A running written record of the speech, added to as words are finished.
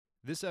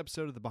This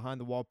episode of the Behind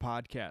the Wall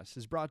podcast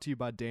is brought to you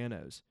by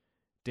Dano's.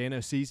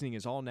 Dano's seasoning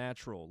is all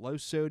natural, low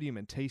sodium,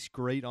 and tastes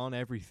great on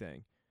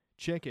everything.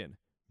 Chicken,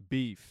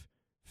 beef,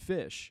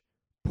 fish,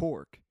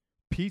 pork,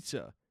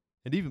 pizza,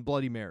 and even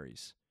Bloody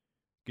Marys.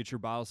 Get your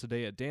bottles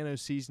today at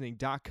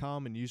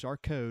danosseasoning.com and use our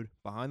code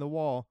Behind the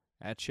Wall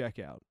at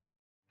checkout.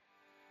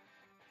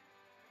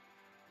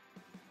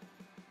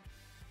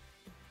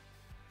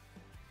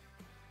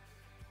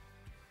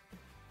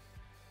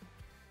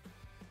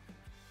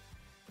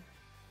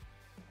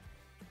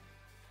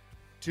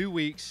 Two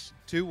weeks,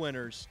 two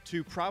winners,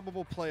 two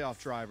probable playoff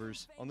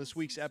drivers. On this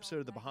week's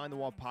episode of the Behind the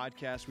Wall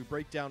podcast, we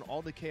break down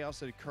all the chaos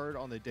that occurred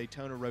on the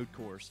Daytona road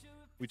course.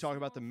 We talk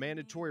about the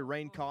mandatory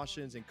rain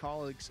cautions and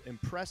Kaulig's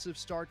impressive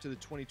start to the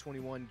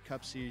 2021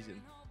 Cup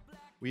season.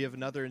 We have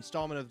another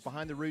installment of the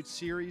Behind the Roots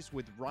series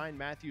with Ryan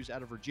Matthews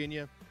out of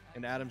Virginia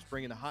and Adams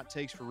bringing the hot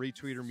takes for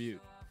Retweet or Mute.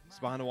 It's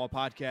the Behind the Wall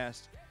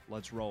podcast.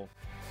 Let's roll.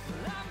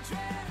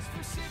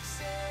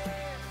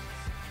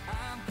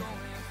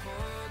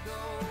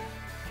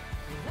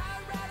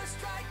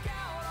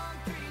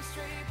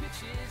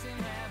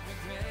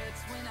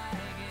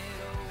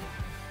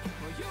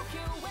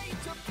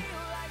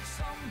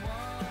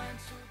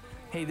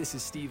 Hey, this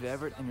is Steve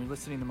Everett, and you're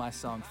listening to my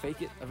song,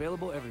 Fake It,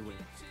 available everywhere.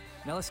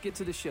 Now let's get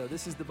to the show.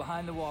 This is the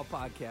Behind the Wall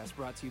podcast,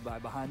 brought to you by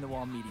Behind the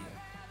Wall Media.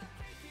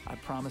 I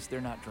promise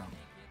they're not drunk.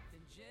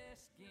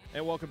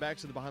 And welcome back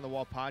to the Behind the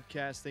Wall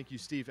podcast. Thank you,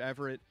 Steve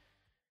Everett.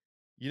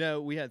 You know,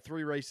 we had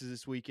three races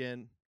this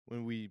weekend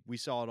when we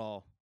saw it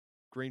all.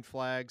 Green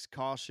flags,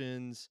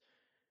 cautions,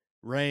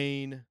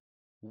 rain,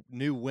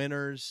 new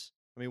winners.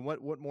 I mean,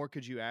 what more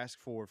could you ask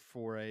for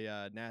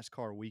a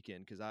NASCAR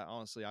weekend? Because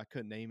I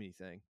couldn't name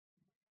anything.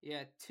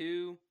 Yeah,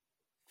 two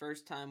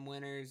first-time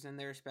winners in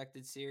their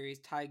respected series.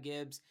 Ty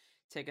Gibbs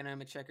taking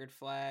home a checkered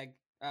flag,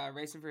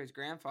 racing for his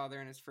grandfather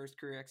in his first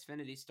career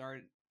Xfinity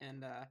start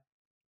and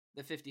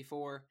the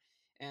 54.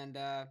 And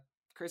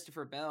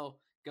Christopher Bell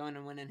going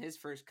and winning his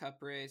first Cup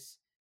race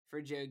for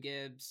Joe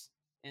Gibbs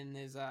in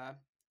his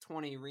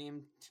 20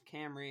 Rheem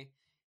Camry.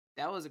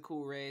 That was a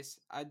cool race.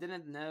 I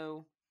didn't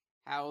know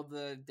how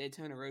the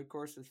Daytona road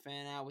course was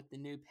fanning out with the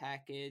new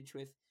package,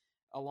 with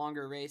a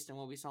longer race than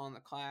what we saw in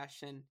the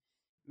Clash. And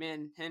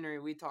man, Henry,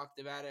 we talked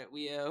about it.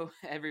 We owe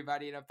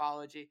everybody an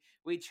apology.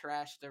 We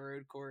trashed the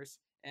road course,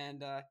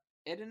 and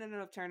it ended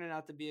up turning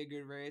out to be a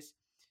good race.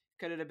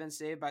 Could it have been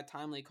saved by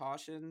timely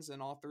cautions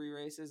in all three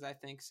races? I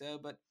think so,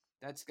 but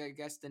that's, I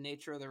guess, the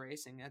nature of the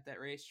racing at that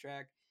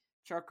racetrack.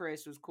 Truck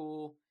race was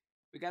cool.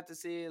 We got to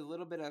see a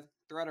little bit of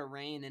threat of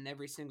rain in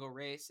every single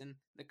race, and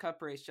the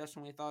Cup race, just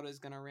when we thought it was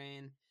going to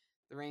rain,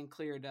 the rain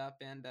cleared up,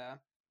 and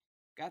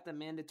got the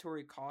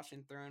mandatory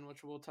caution thrown,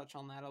 which we'll touch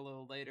on that a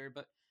little later,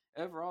 but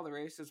overall, the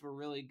races were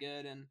really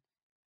good, and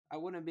I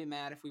wouldn't be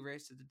mad if we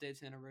raced at the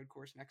Daytona road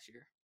course next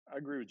year. I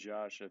agree with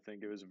Josh. I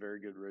think it was a very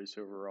good race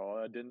overall.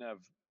 I didn't have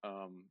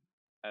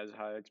as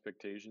high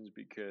expectations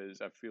because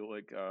I feel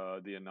like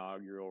the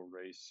inaugural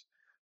race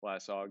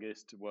last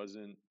August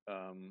wasn't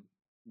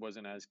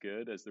as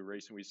good as the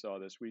racing we saw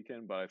this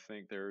weekend. But I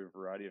think there are a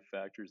variety of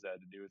factors that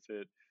had to do with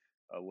it.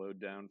 A low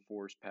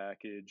downforce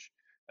package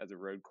at the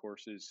road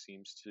courses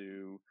seems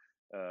to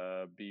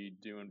be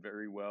doing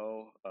very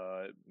well.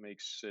 It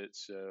makes it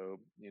so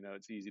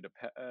it's easy to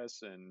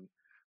pass, and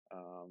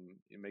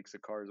it makes the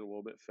cars a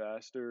little bit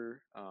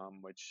faster,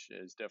 which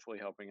is definitely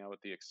helping out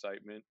with the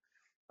excitement.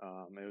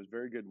 It was a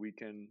very good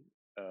weekend.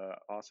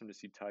 Awesome to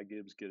see Ty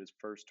Gibbs get his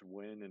first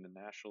win in the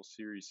National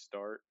Series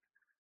start,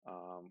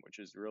 which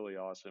is really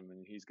awesome,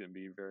 and he's going to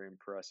be very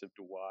impressive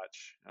to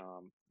watch.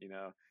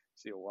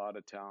 See a lot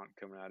of talent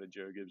coming out of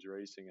Joe Gibbs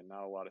Racing and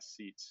not a lot of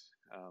seats.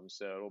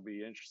 So it'll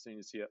be interesting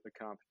to see how the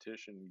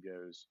competition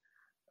goes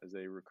as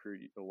they recruit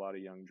a lot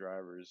of young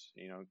drivers,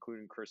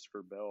 including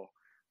Christopher Bell.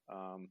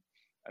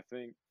 I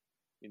think,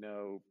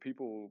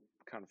 people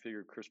kind of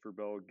figured Christopher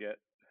Bell would get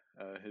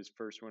his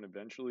first win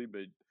eventually,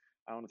 but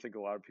I don't think a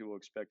lot of people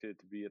expected it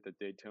to be at the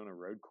Daytona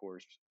road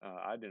course.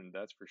 I didn't,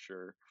 that's for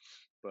sure.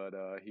 But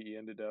he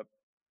ended up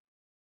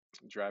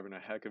driving a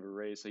heck of a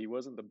race. He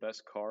wasn't the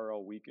best car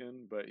all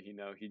weekend, but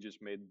he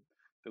just made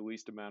the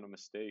least amount of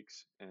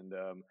mistakes, and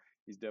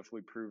he's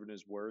definitely proven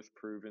his worth,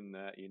 proven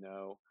that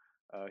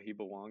he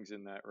belongs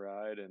in that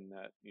ride, and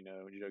that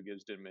Joe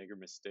Gibbs didn't make a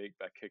mistake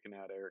by kicking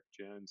out Eric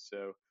Jones.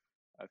 So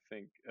I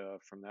think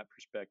from that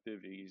perspective,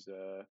 he's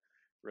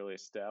really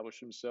established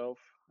himself.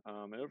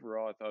 And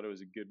overall, I thought it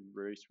was a good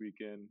race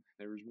weekend.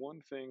 There was one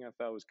thing I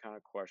thought was kind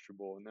of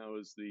questionable, and that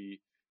was the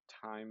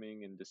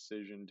timing and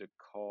decision to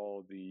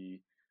call the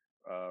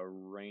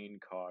rain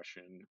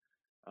caution.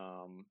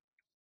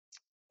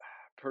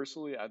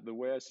 Personally, the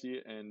way I see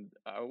it, and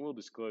I will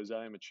disclose,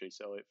 I am a Chase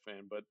Elliott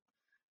fan, but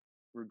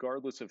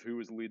regardless of who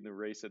was leading the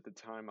race at the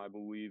time, I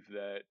believe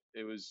that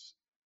it was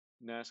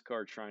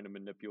NASCAR trying to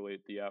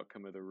manipulate the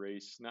outcome of the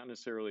race, not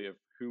necessarily of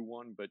who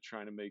won, but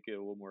trying to make it a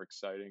little more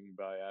exciting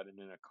by adding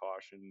in a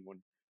caution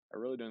when I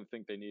really don't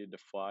think they needed to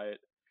fly it.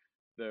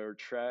 Their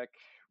track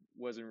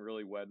wasn't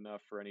really wet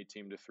enough for any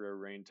team to throw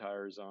rain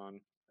tires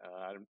on.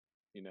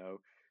 You know,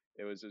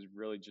 It was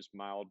really just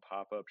mild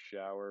pop up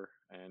shower,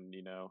 and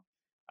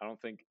I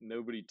don't think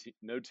no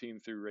team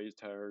threw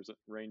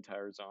rain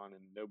tires on,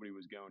 and nobody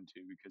was going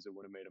to because it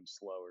would have made them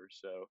slower.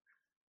 So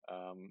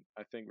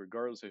I think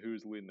regardless of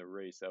who's leading the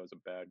race, that was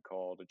a bad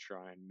call to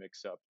try and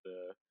mix up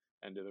the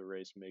end of the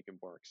race, make it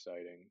more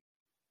exciting.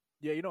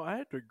 Yeah, I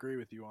have to agree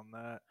with you on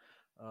that.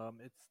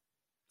 It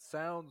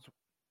sounds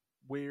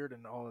weird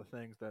and all the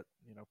things that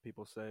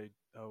people say,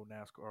 oh,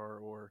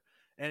 NASCAR or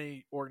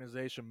any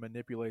organization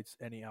manipulates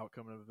any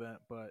outcome of an event,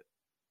 but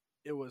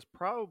it was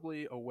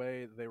probably a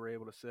way they were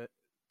able to set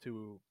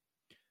to,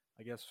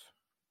 I guess,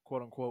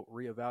 quote unquote,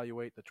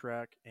 reevaluate the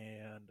track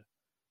and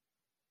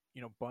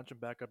bunch them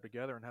back up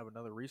together and have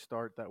another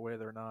restart. That way,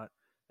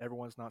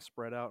 everyone's not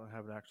spread out and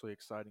have an actually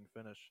exciting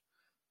finish.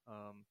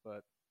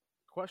 But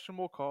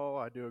questionable call.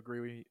 I do agree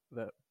with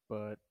that,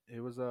 but it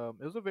was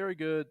a very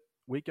good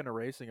weekend of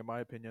racing in my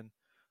opinion.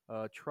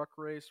 Truck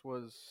race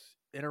was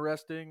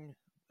interesting.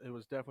 It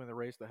was definitely the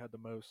race that had the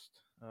most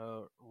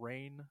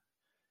rain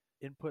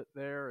input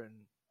there, and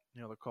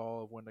the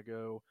call of when to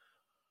go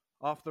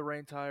off the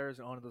rain tires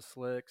and onto the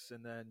slicks,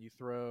 and then you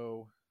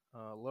throw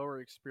lower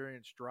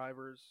experienced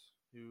drivers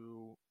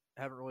who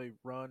haven't really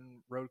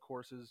run road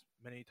courses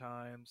many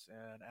times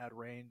and add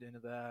rain into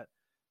that.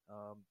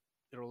 Um,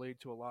 it'll lead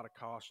to a lot of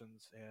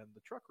cautions, and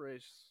the truck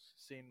race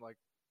seemed like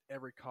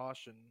every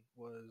caution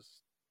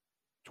was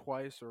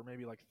twice or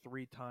maybe like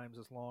three times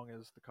as long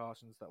as the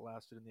cautions that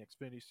lasted in the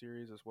Xfinity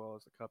Series as well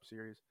as the Cup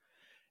Series.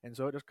 And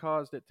so it just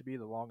caused it to be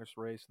the longest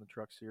race in the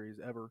Truck Series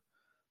ever.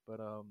 But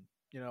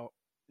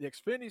the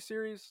Xfinity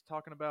Series,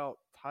 talking about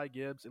Ty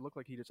Gibbs, it looked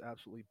like he just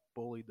absolutely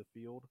bullied the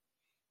field.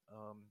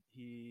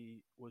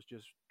 He was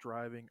just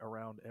driving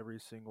around every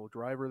single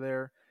driver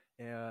there,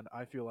 and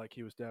I feel like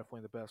he was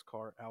definitely the best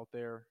car out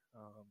there.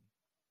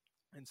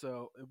 And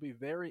so it'll be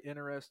very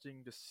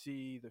interesting to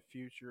see the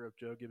future of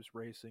Joe Gibbs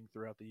Racing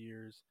throughout the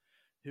years.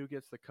 Who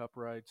gets the Cup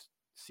rides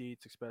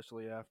seats,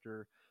 especially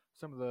after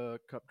some of the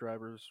Cup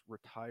drivers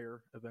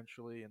retire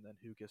eventually, and then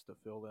who gets to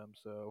fill them.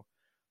 So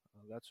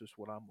that's just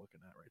what I'm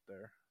looking at right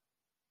there.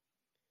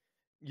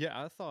 Yeah,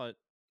 I thought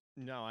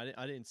no,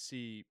 I didn't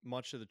see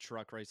much of the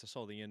truck race. I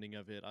saw the ending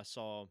of it. I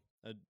saw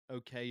an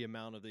okay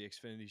amount of the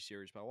Xfinity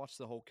Series, but I watched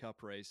the whole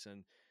Cup race,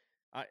 and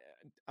I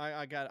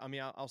I got. I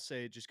mean, I'll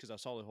say it just because I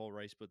saw the whole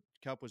race, but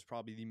Cup was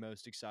probably the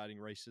most exciting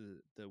race of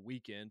the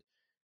weekend.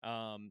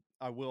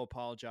 I will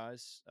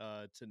apologize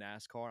to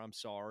NASCAR. I'm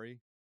sorry.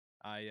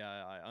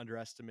 I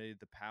underestimated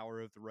the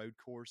power of the road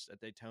course at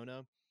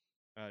Daytona.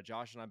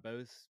 Josh and I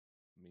both.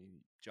 I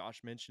mean,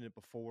 Josh mentioned it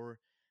before.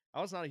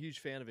 I was not a huge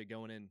fan of it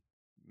going in.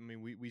 I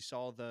mean, we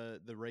saw the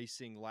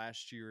racing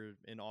last year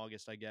in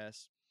August, I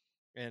guess,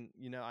 and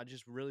I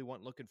just really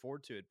wasn't looking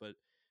forward to it. But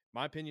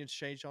my opinion's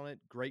changed on it.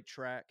 Great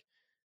track.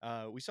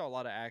 We saw a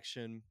lot of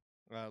action,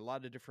 a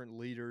lot of different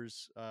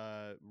leaders.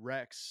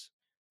 Rex,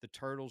 the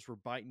Turtles were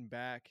biting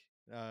back.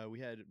 We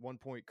had at one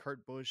point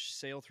Kurt Busch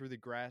sail through the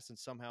grass and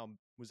somehow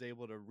was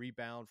able to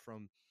rebound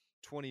from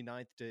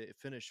 29th to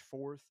finish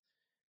fourth.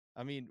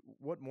 I mean,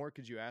 what more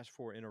could you ask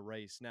for in a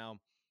race? Now,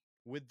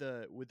 with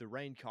the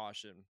rain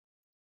caution,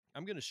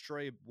 I'm going to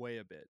stray away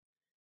a bit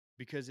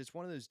because it's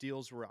one of those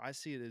deals where I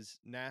see it as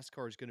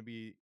NASCAR is going to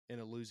be in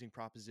a losing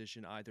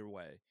proposition either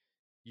way.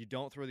 You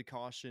don't throw the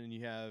caution, and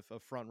you have a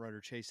front runner,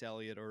 Chase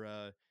Elliott, or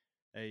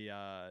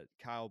a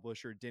Kyle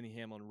Busch or Denny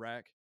Hamlin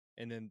wreck,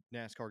 and then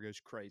NASCAR goes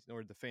crazy,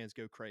 or the fans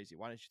go crazy.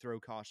 Why don't you throw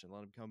caution? Let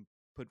them come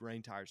put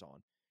rain tires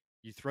on.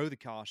 You throw the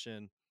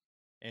caution,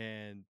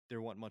 and there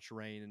wasn't much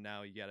rain, and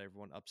now you got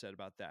everyone upset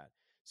about that.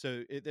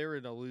 So they're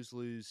in a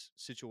lose-lose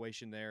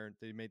situation there.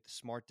 They made the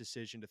smart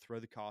decision to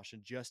throw the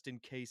caution just in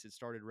case it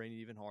started raining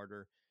even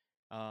harder.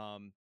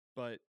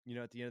 But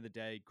at the end of the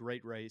day,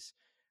 great race.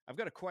 I've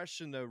got a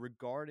question though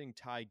regarding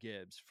Ty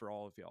Gibbs for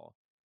all of y'all.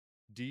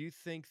 Do you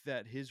think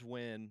that his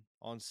win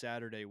on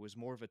Saturday was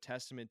more of a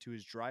testament to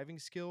his driving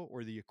skill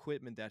or the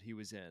equipment that he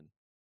was in?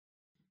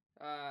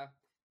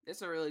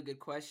 It's a really good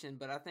question,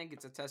 but I think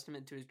it's a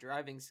testament to his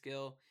driving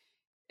skill.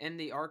 In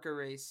the ARCA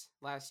race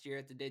last year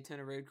at the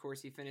Daytona Road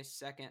Course, he finished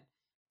second.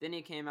 Then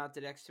he came out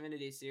to the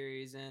Xfinity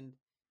Series and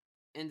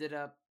ended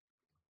up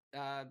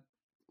uh,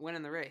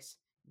 winning the race,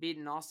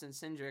 beating Austin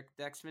Cindric.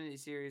 The Xfinity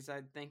Series,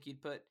 I think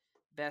you'd put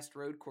best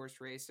road course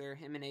racer.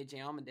 Him and AJ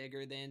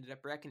Allmendinger, they ended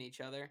up wrecking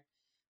each other.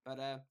 But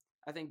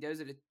I think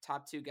those are the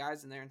top two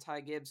guys in there, and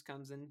Ty Gibbs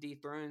comes and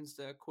dethrones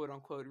the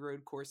quote-unquote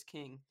road course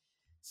king.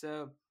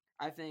 So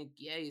I think,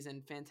 yeah, he's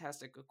in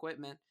fantastic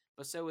equipment,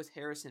 but so was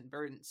Harrison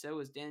Burton, so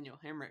was Daniel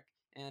Hemrick,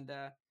 and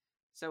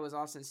so was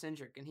Austin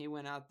Cindric, and he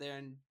went out there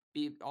and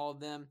beat all of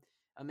them.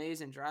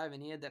 Amazing drive,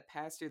 and he had that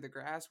pass through the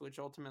grass, which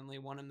ultimately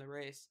won him the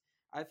race.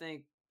 I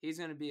think he's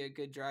going to be a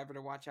good driver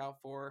to watch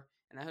out for,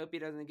 and I hope he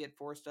doesn't get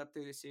forced up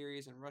through the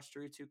series and rush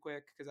through too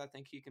quick because I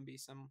think he can be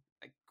some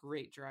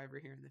great driver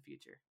here in the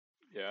future.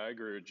 Yeah, I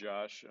agree with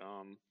Josh.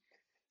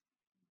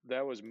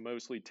 That was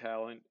mostly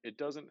talent. It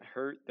doesn't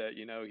hurt that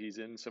he's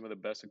in some of the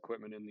best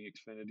equipment in the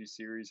Xfinity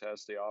Series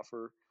has to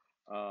offer.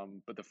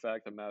 But the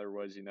fact of the matter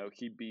was,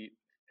 he beat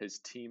his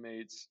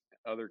teammates,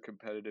 other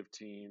competitive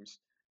teams,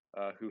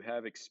 who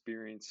have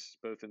experience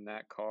both in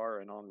that car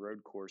and on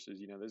road courses.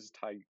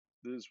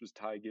 This was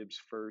Ty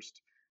Gibbs'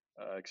 first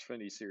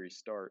Xfinity Series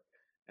start,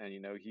 and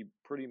he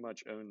pretty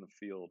much owned the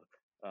field.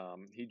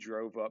 He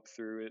drove up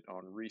through it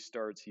on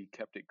restarts. He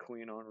kept it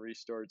clean on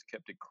restarts,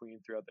 kept it clean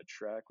throughout the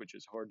track, which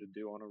is hard to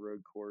do on a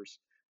road course.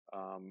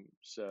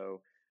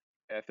 So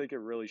I think it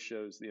really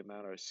shows the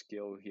amount of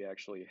skill he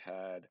actually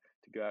had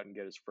to go out and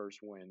get his first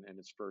win and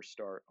his first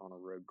start on a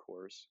road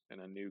course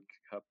in a new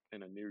cup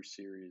in a new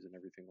series and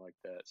everything like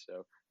that.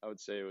 So I would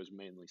say it was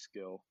mainly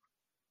skill.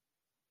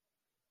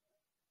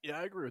 Yeah,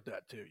 I agree with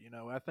that too.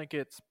 I think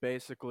it's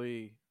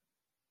basically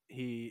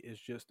he is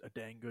just a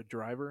dang good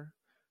driver.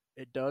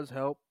 It does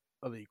help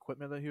of the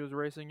equipment that he was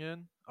racing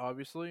in,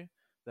 obviously,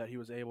 that he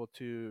was able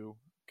to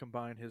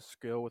combine his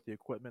skill with the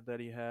equipment that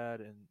he had,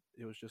 and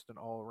it was just an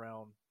all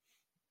around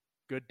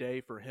good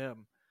day for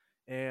him.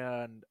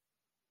 And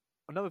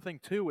another thing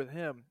too with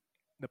him,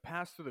 the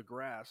pass through the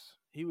grass,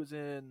 he was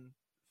in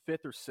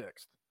fifth or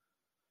sixth,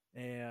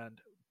 and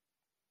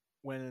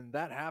when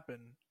that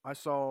happened, I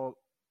saw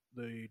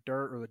the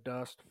dirt or the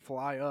dust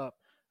fly up,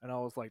 and I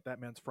was like, that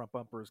man's front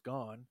bumper is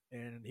gone,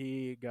 and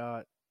he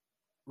got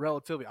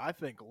relatively, I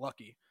think,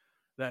 lucky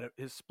that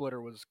his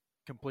splitter was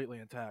completely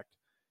intact.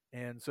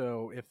 And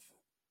so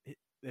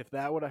if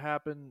that would have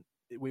happened,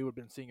 we would have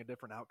been seeing a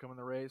different outcome in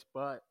the race.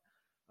 But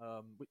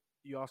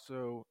you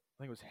also,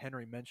 I think it was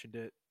Henry mentioned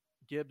it.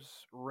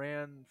 Gibbs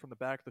ran from the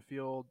back of the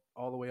field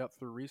all the way up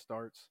through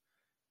restarts.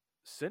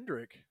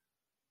 Cindric,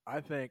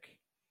 I think,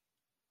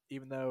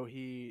 even though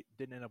he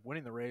didn't end up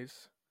winning the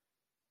race,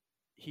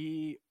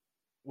 he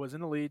was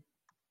in the lead,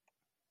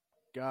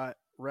 got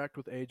wrecked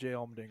with AJ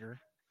Allmendinger,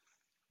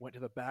 went to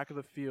the back of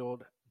the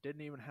field,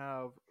 didn't even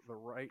have the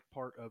right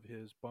part of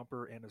his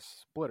bumper and his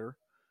splitter,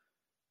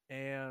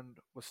 and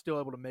was still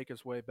able to make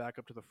his way back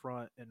up to the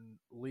front and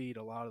lead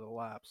a lot of the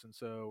laps. And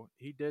so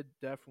he did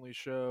definitely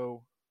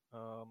show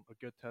a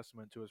good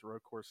testament to his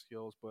road course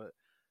skills, but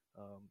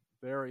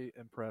very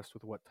impressed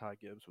with what Ty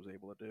Gibbs was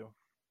able to do.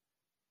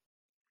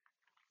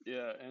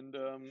 Yeah, and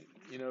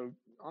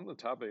on the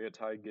topic of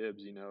Ty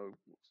Gibbs,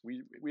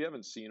 we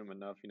haven't seen him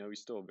enough. He's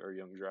still a very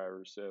young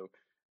driver, so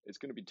it's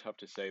going to be tough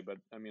to say. But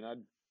I mean,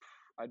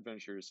 I'd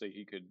venture to say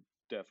he could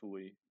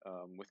definitely,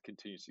 with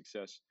continued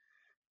success,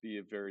 be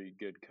a very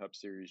good Cup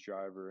Series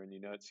driver. And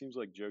it seems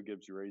like Joe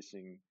Gibbs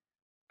Racing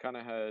kind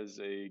of has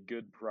a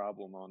good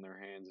problem on their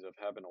hands of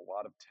having a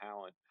lot of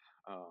talent,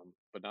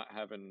 but not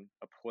having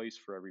a place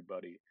for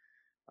everybody.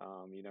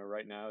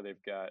 Right now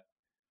they've got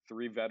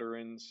three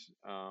veterans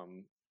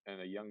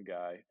and a young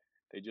guy.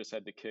 They just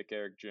had to kick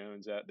Eric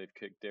Jones out. They've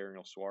kicked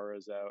Daniel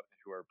Suarez out,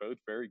 who are both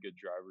very good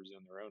drivers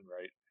in their own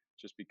right,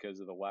 just because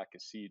of the lack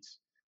of seats.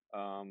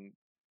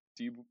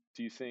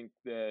 Do you think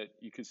that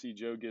you could see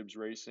Joe Gibbs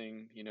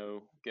Racing,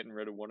 getting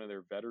rid of one of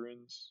their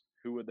veterans?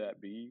 Who would that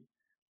be?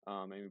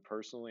 I mean,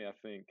 personally, I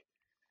think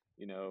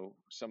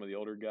some of the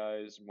older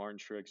guys, Martin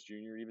Truex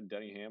Jr., even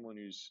Denny Hamlin,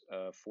 who's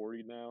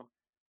 40 now.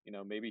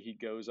 Maybe he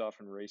goes off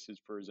and races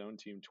for his own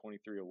team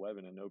 23XI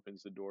and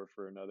opens the door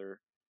for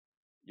another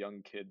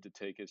young kid to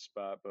take his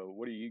spot. But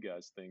what do you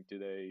guys think? Do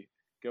they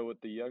go with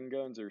the young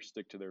guns or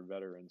stick to their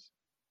veterans?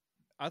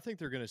 I think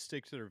they're going to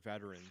stick to their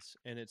veterans,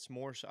 and it's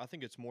more. I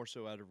think it's more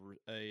so out of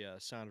a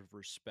sign of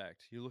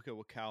respect. You look at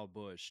what Kyle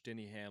Busch,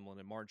 Denny Hamlin,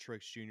 and Martin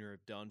Truex Jr.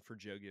 have done for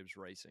Joe Gibbs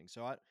Racing.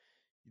 So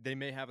they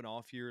may have an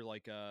off year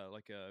like a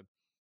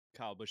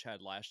Kyle Busch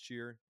had last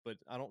year, but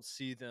I don't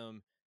see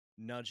them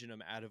nudging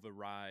them out of a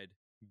ride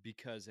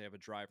because they have a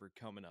driver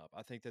coming up.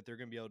 I think that they're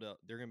going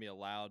to be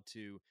allowed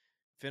to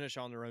finish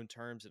on their own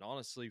terms, and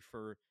honestly,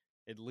 for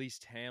at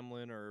least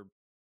Hamlin or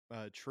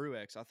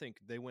Truex, I think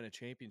they win a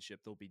championship,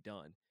 they'll be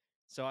done.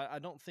 So I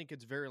don't think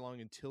it's very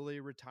long until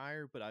they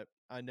retire, but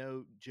I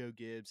know Joe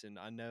Gibbs, and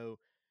I know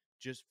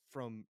just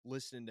from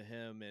listening to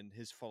him and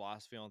his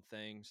philosophy on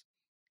things,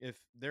 if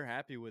they're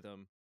happy with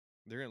him,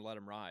 they're going to let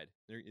him ride.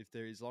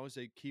 As long as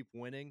they keep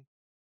winning,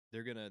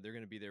 they're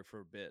gonna be there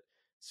for a bit.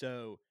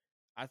 So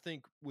I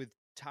think with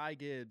Ty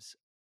Gibbs,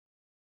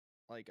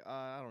 like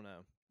I don't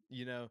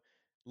know,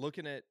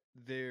 looking at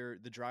the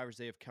drivers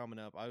they have coming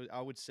up, I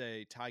would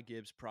say Ty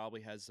Gibbs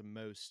probably has the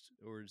most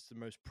or is the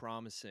most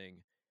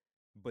promising.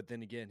 But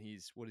then again,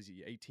 what is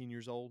he, 18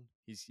 years old?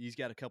 He's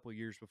got a couple of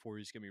years before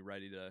he's going to be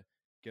ready to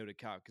go to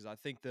Cup, because I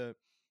think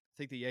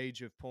the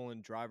age of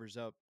pulling drivers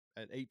up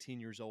at 18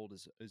 years old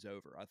is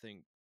over. I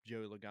think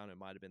Joey Logano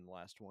might have been the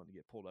last one to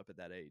get pulled up at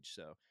that age.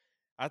 So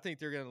I think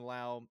they're going to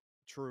allow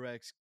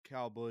Truex,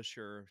 Kyle Busch,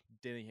 or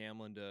Denny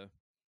Hamlin to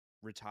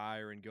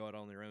retire and go out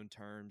on their own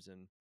terms,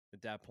 and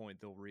at that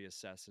point they'll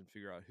reassess and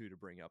figure out who to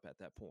bring up at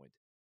that point.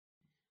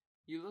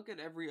 You look at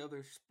every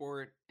other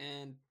sport,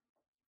 and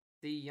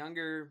the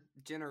younger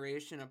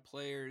generation of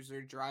players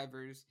or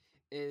drivers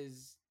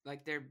is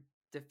like they're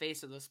the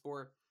face of the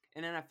sport.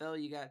 In NFL,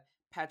 you got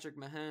Patrick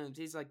Mahomes.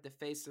 He's like the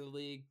face of the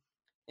league.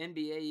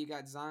 NBA, you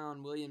got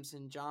Zion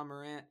Williamson, John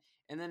Morant.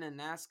 And then in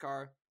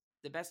NASCAR,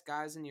 the best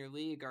guys in your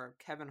league are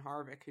Kevin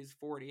Harvick, who's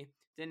 40,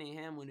 Denny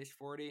Hamlin, who's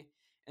 40,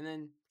 and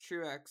then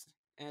Truex,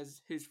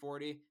 who's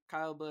 40,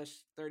 Kyle Busch,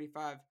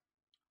 35.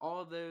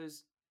 All of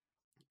those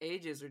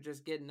ages are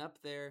just getting up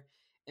there,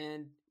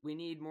 and we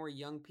need more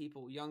young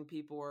people. Young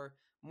people are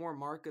more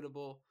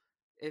marketable.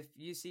 If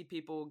you see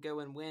people go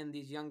and win,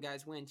 these young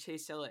guys win.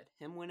 Chase Elliott,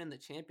 him winning the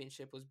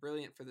championship was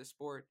brilliant for the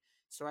sport.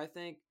 So I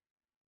think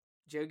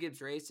Joe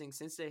Gibbs Racing,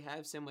 since they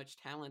have so much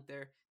talent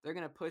there, they're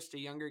going to push the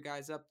younger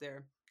guys up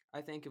there.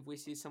 I think if we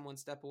see someone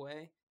step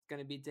away, it's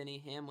going to be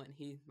Denny Hamlin.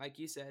 He, like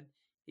you said,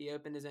 he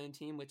opened his own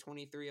team with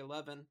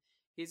 2311.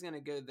 He's going to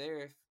go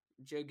there if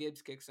Joe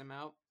Gibbs kicks him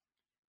out.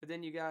 But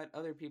then you got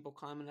other people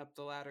climbing up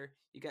the ladder.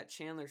 You got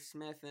Chandler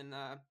Smith in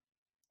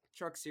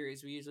Truck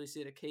Series. We usually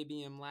see the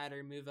KBM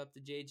ladder move up to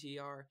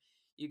JGR.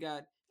 You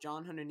got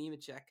John Hunter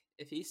Nemechek.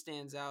 If he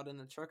stands out in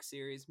the Truck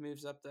Series,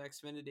 moves up to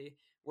Xfinity,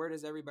 where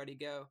does everybody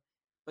go?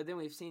 But then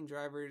we've seen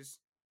drivers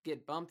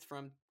get bumped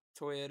from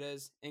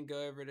Toyotas and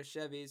go over to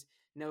Chevys.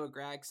 Noah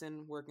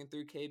Gragson, working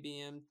through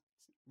KBM,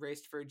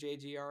 raced for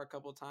JGR a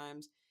couple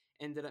times,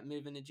 ended up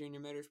moving to Junior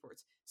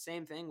Motorsports.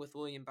 Same thing with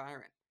William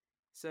Byron.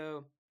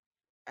 So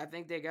I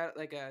think they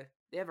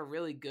have a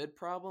really good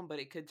problem, but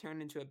it could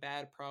turn into a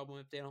bad problem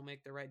if they don't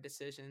make the right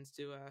decisions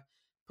to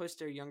push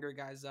their younger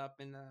guys up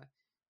and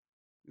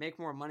make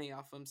more money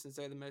off them since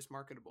they're the most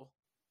marketable.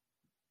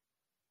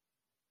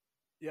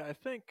 Yeah, I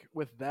think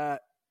with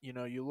that,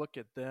 you look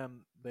at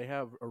them, they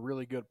have a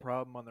really good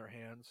problem on their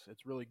hands.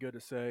 It's really good to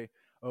say,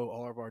 oh,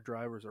 all of our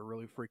drivers are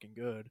really freaking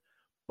good.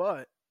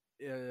 But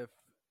if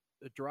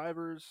the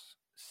drivers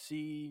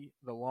see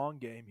the long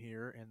game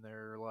here and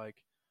they're like,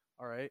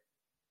 all right,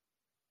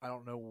 I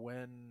don't know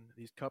when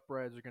these cup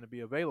rides are going to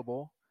be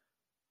available,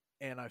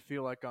 and I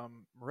feel like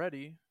I'm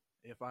ready.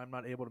 If I'm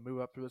not able to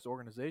move up through this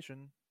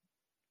organization,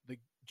 the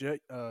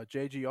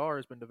JGR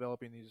has been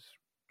developing these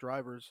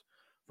drivers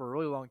for a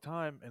really long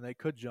time, and they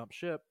could jump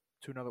ship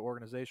to another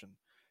organization.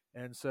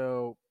 And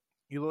so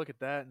you look at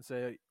that and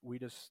say, we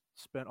just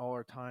spent all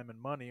our time and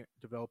money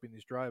developing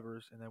these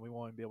drivers, and then we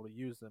want to be able to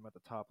use them at the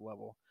top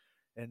level.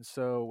 And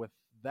so with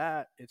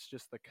that, it's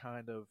just the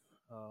kind of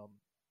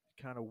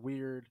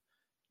weird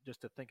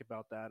just to think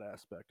about that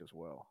aspect as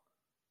well.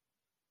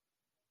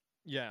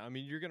 Yeah, I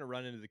mean, you're going to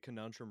run into the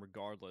conundrum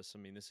regardless. I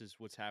mean, this is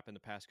what's happened the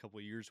past couple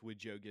of years with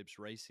Joe Gibbs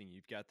Racing.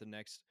 You've got the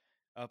next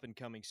up and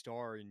coming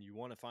star, and you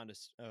want to find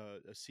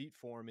a seat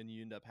for him, and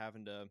you end up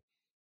having to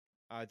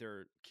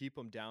either keep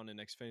him down in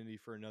Xfinity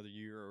for another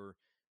year or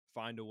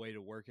find a way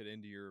to work it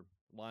into your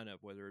lineup,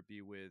 whether it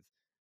be with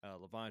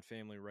Levine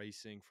Family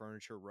Racing,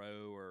 Furniture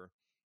Row, or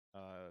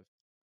I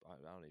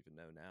don't even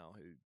know now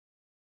who.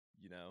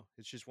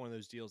 It's just one of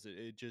those deals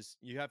that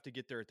you have to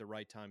get there at the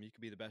right time. You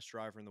could be the best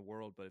driver in the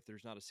world, but if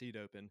there's not a seat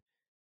open,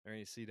 there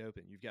ain't a seat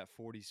open. You've got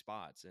 40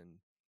 spots, and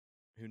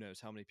who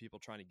knows how many people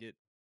trying to get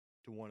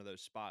to one of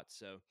those spots.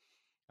 So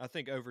I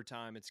think over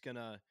time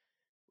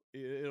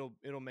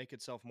it'll make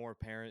itself more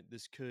apparent.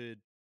 This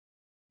could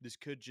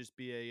just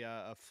be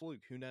a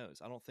fluke. Who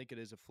knows? I don't think it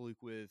is a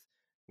fluke with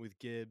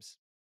Gibbs.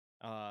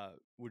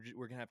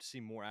 We're gonna have to see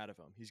more out of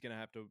him. He's gonna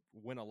have to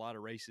win a lot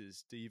of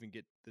races to even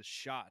get the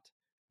shot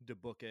to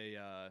book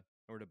to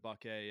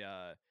buck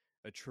a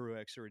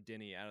Truex or a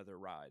Denny out of their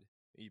ride.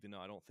 Even though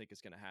I don't think it's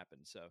gonna happen.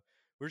 So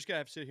we're just gonna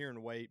have to sit here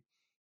and wait.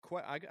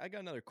 I got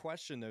another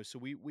question though. So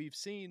we've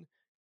seen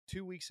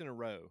 2 weeks in a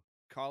row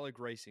Kaulig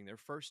Racing, their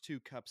first 2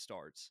 Cup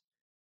starts.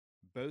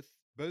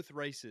 Both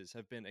races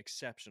have been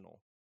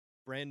exceptional.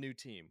 Brand new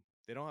team.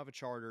 They don't have a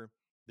charter.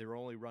 They're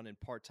only running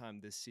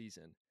part-time this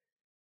season.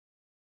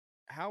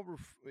 How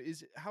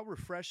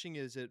refreshing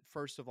is it,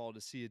 first of all,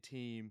 to see a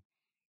team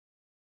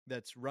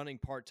that's running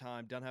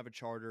part-time, doesn't have a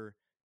charter,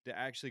 to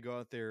actually go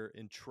out there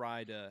and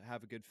try to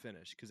have a good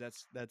finish? Because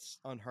that's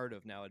unheard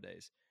of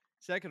nowadays.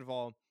 Second of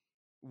all,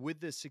 with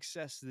the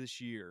success this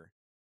year,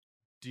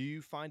 do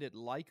you find it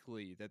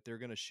likely that they're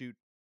going to shoot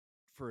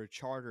for a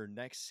charter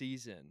next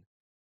season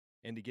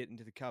and to get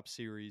into the Cup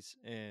Series?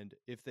 And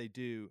if they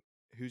do,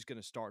 who's going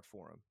to start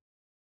for them?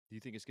 Do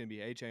you think it's going to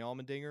be AJ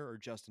Allmendinger or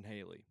Justin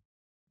Haley?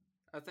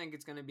 I think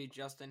it's going to be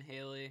Justin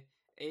Haley.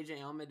 AJ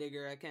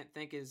Allmendinger, I can't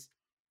think, has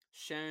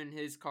shown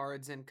his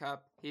cards in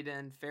Cup. He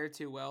didn't fare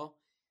too well.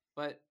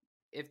 But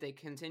if they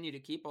continue to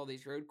keep all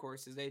these road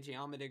courses, AJ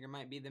Allmendinger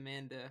might be the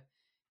man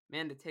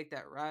to take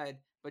that ride.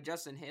 But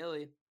Justin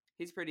Haley,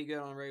 he's pretty good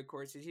on road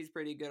courses. He's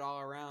pretty good all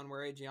around,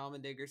 where AJ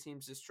Allmendinger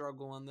seems to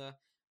struggle on the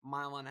 1.5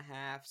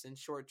 miles and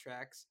short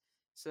tracks.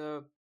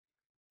 So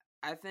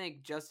I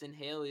think Justin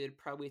Haley would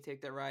probably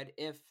take that ride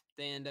if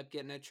they end up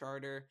getting a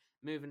charter,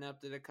 moving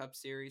up to the Cup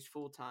Series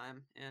full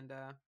time, and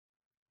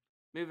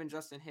moving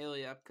Justin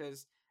Haley up,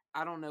 because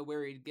I don't know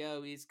where he'd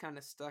go. He's kind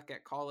of stuck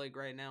at Kaulig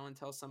right now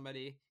until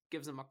somebody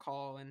gives him a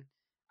call, and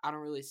I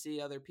don't really see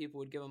other people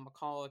would give him a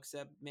call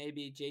except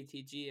maybe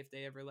JTG if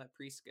they ever let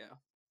Priest go.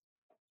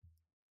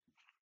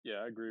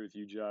 Yeah, I agree with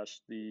you,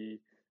 Josh. It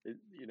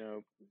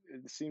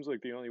seems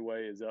like the only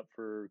way is up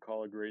for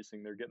Kaulig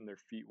Racing. They're getting their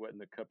feet wet in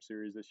the Cup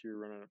Series this year,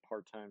 running a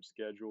part-time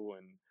schedule,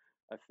 and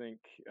I think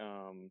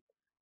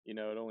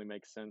it only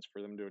makes sense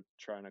for them to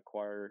try and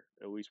acquire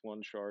at least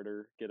one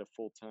charter, get a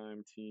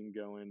full-time team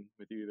going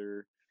with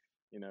either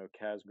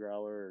Kaz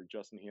Growler or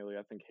Justin Haley.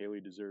 I think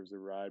Haley deserves the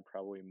ride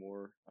probably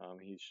more.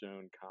 He's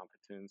shown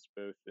competence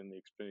both in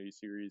the Xfinity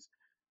Series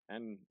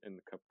and in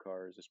the Cup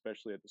cars,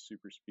 especially at the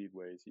super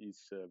speedways.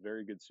 He's a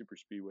very good super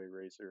speedway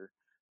racer.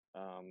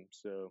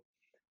 So,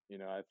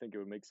 I think it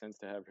would make sense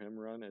to have him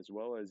run, as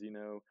well as,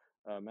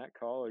 Matt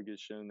Collig has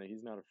shown that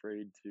he's not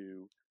afraid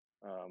to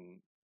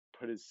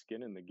put his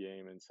skin in the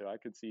game. And so I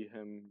could see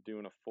him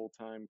doing a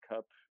full-time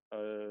Cup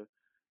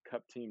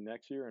team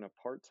next year and a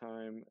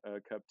part-time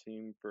Cup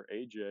team for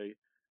AJ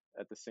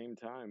at the same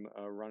time,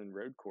 running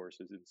road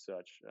courses and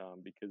such,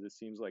 because it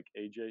seems like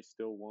AJ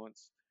still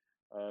wants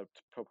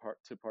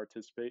to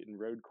participate in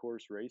road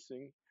course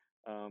racing.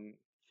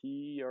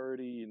 He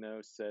already,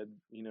 said,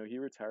 he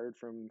retired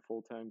from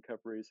full-time Cup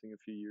racing a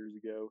few years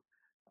ago,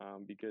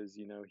 because,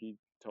 he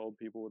told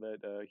people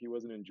that he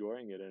wasn't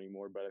enjoying it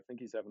anymore. But I think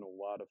he's having a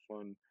lot of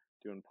fun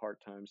doing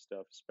part-time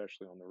stuff,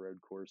 especially on the road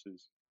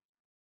courses.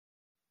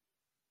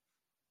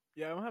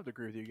 Yeah, I don't have to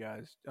agree with you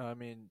guys. I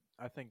mean,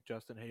 I think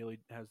Justin Haley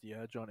has the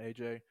edge on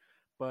AJ,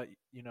 but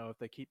if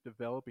they keep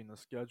developing the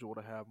schedule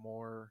to have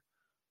more,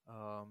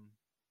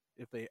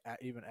 if they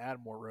even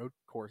add more road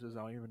courses,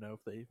 I don't even know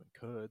if they even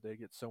could. They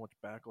get so much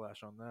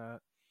backlash on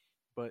that.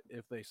 But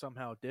if they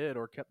somehow did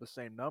or kept the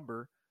same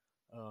number,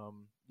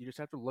 you just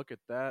have to look at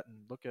that and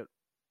look at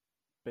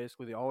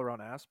basically the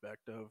all-around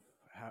aspect of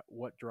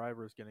what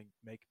driver is going to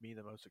make me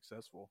the most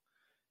successful,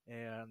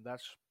 and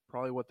that's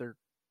probably what they're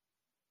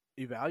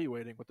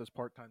evaluating with this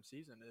part-time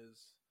season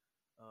is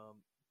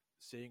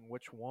seeing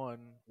which one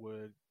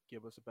would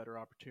give us a better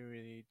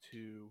opportunity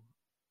to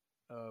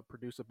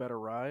produce a better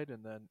ride,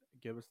 and then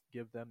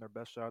give them their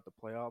best shot at the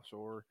playoffs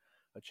or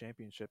a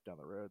championship down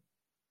the road.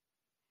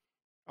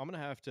 I'm going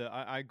to have to,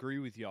 I agree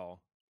with y'all,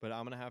 but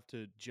I'm going to have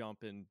to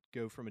jump and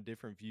go from a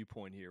different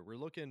viewpoint here. We're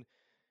looking,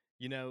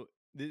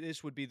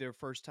 this would be their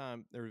first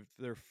time,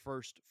 their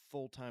first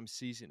full-time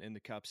season in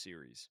the Cup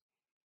Series.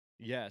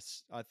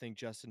 Yes, I think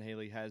Justin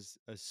Haley has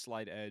a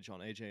slight edge on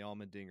AJ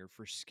Allmendinger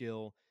for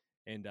skill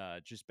and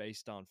just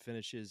based on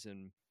finishes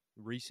and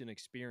recent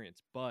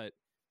experience. But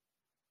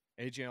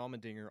AJ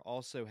Allmendinger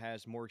also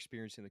has more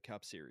experience in the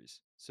Cup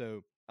Series.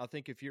 So I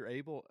think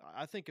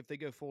if they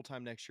go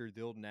full-time next year,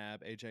 they'll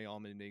nab AJ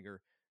Allmendinger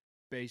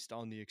based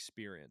on the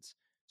experience.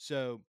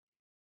 So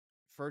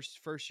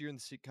first year in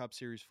the Cup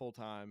Series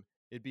full-time,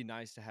 it'd be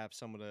nice to have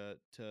someone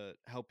to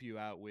help you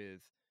out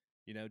with,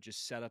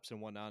 just setups and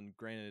whatnot. And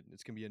granted,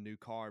 it's going to be a new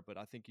car, but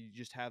I think you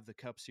just have the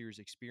Cup Series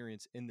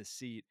experience in the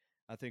seat.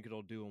 I think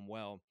it'll do them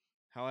well.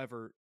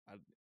 However,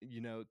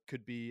 it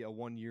could be a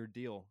 1-year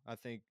deal. I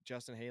think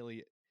Justin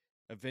Haley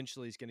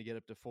eventually is going to get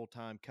up to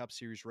full-time Cup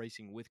Series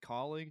racing with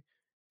Collig,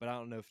 but I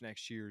don't know if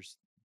next year's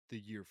the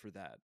year for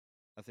that.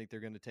 I think they're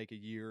going to take a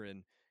year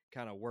and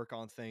kind of work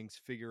on things,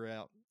 figure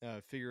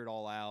it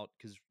all out,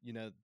 because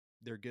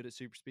they're good at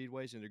super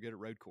speedways and they're good at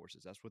road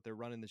courses. That's what they're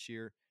running this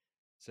year.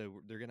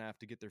 So they're going to have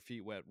to get their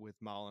feet wet with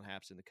Mile and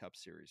Haps in the Cup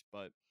Series.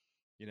 But,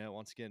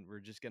 once again, we're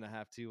just going to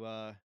have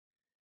to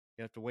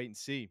wait and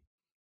see.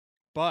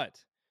 But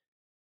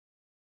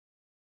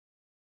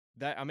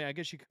I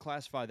guess you could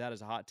classify that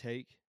as a hot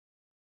take.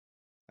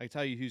 I can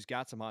tell you who's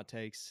got some hot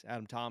takes.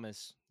 Adam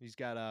Thomas. He's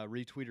got a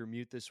retweet or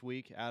mute this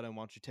week. Adam,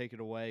 why don't you take it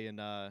away and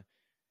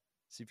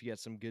see if you got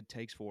some good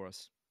takes for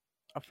us.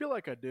 I feel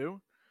like I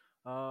do.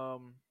 So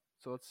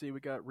let's see.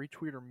 We got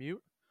retweet or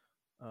mute.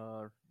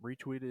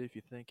 Retweet it if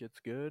you think it's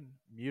good.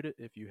 Mute it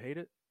if you hate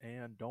it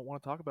and don't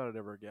want to talk about it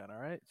ever again.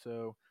 All right.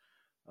 So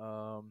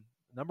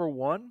number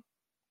one,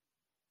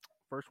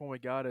 first one we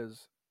got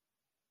is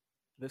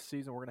this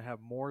season we're going to have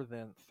more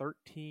than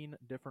 13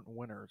 different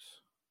winners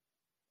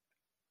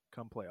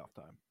come playoff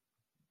time.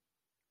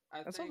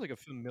 That sounds like a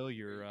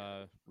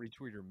familiar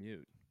retweet or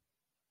mute.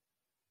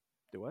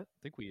 Do what?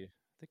 I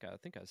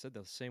think I said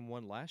the same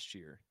one last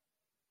year.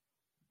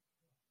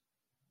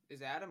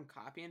 Is Adam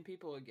copying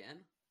people again?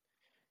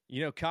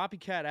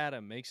 Copycat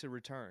Adam makes a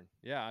return.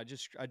 Yeah, I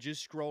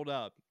just scrolled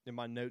up in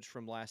my notes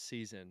from last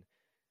season,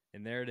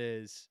 and there it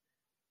is.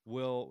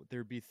 Will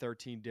there be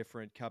 13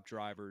 different Cup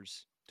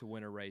drivers to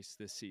win a race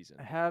this season?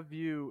 Have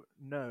you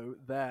know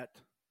that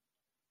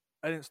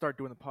I didn't start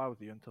doing the pod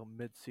with you until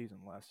mid-season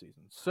last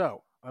season,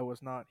 so I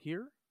was not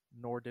here,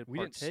 nor did we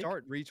didn't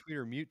start retweet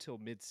or mute till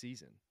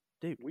mid-season.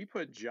 Dude, we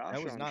put Josh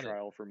on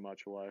trial for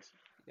much less.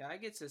 Yeah, I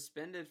get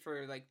suspended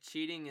for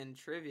cheating in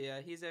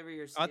trivia. He's over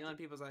here stealing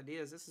people's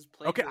ideas. This is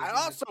plagiarism. Okay, I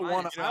also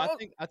want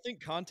to. I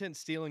think content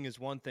stealing is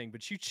one thing,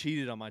 but you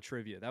cheated on my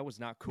trivia. That was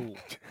not cool.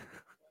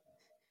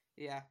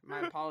 Yeah,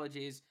 my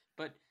apologies,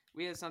 but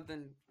we have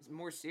something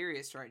more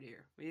serious right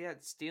here. We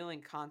had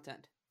stealing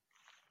content.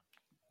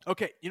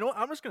 Okay, you know what?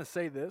 I'm just gonna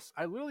say this.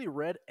 I literally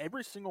read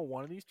every single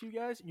one of these two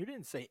guys, and you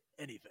didn't say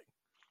anything.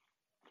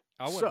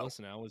 I wasn't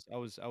listening. I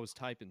was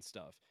typing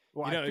stuff.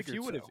 Well, if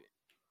you would have,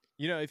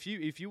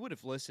 if you would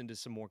have listened to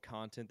some more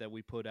content that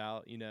we put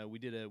out, we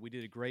did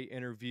a great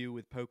interview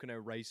with Pocono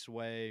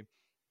Raceway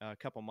a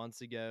couple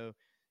months ago.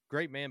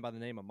 Great man by the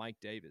name of Mike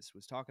Davis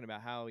was talking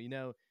about how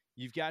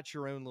you've got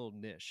your own little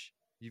niche,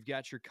 you've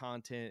got your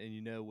content, and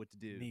you know what to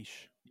do.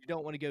 Niche. You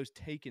don't want to go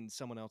taking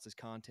someone else's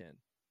content.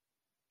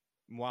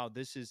 Wow,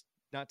 this is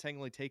not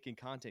technically taking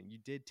content. You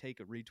did take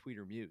a retweet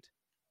or mute.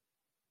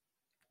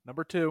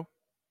 Number 2.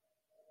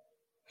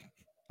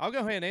 I'll go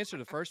ahead and answer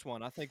the first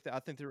one. I think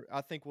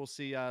we'll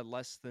see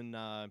less than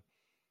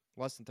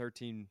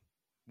 13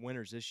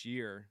 winners this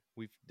year.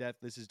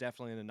 This is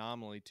definitely an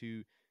anomaly.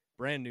 2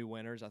 brand new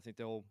winners. I think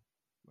they'll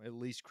at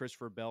least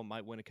Christopher Bell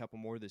might win a couple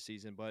more this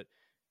season, but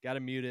got to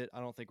mute it. I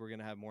don't think we're going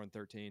to have more than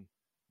 13.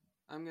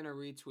 I'm going to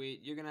retweet.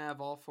 You're going to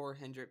have all 4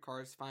 Hendrick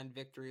cars find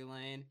victory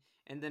lane,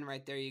 and then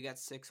right there you got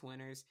 6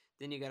 winners.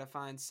 Then you got to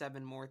find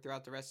 7 more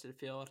throughout the rest of the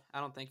field. I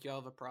don't think you'll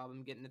have a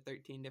problem getting to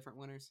 13 different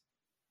winners.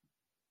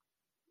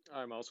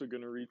 I'm also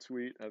going to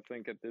retweet. I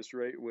think at this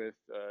rate, with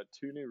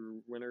 2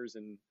 new winners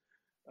in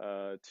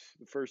the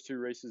first 2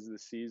 races of the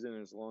season,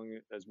 as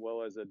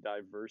well as a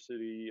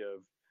diversity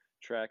of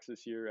tracks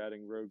this year,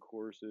 adding road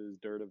courses,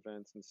 dirt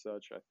events, and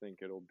such, I think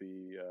it'll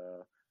be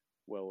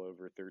well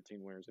over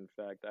 13 winners. In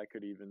fact, I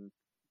could even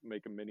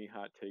make a mini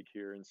hot take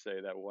here and say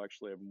that we'll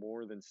actually have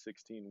more than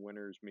 16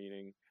 winners,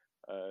 meaning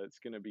it's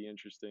going to be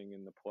interesting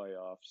in the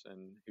playoffs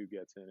and who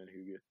gets in and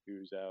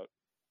who's out.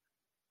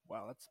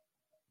 Wow, that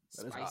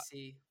is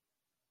spicy. Hot.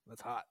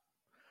 That's hot.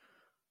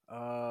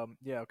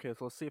 Yeah, okay,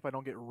 so let's see if I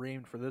don't get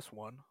reamed for this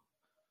one.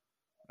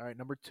 All right,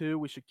 number 2,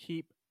 we should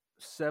keep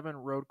 7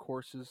 road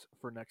courses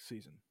for next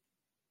season.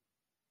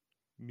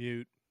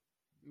 Mute.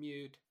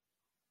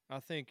 I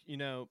think,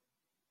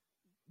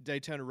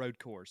 Daytona road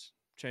course.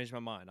 Changed my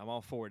mind. I'm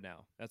all for it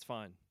now. That's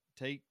fine.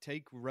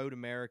 Take Road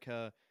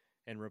America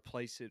and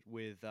replace it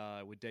with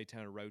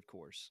Daytona road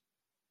course.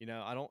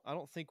 I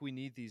don't think we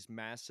need these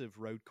massive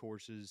road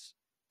courses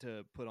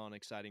to put on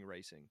exciting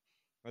racing.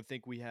 I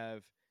think we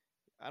have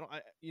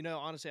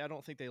honestly, I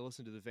don't think they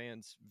listened to the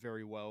fans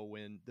very well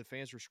when the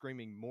fans were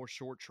screaming more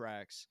short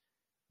tracks,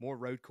 more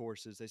road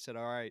courses. They said,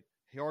 all right,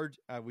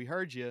 we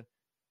heard you.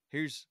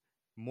 Here's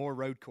more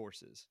road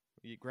courses.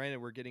 Granted,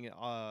 we're getting an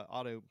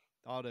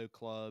auto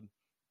club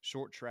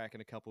short track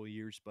in a couple of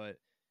years, but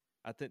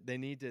I think they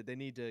need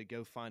to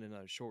go find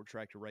another short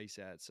track to race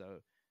at. So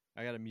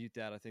I got to mute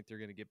that. I think they're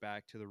going to get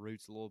back to the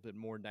roots a little bit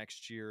more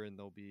next year, and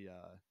there'll be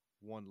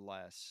 1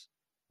 less,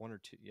 1 or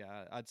 2.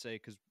 Yeah, I'd say,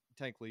 because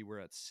technically we're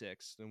at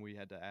 6, and we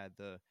had to add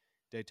the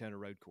Daytona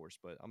road course,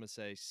 but I'm going to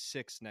say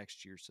 6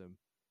 next year. So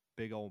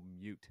big old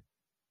mute.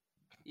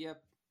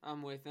 Yep,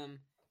 I'm with him.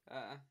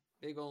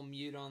 Big old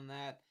mute on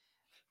that.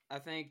 I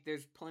think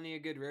there's plenty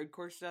of good road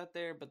courses out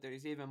there, but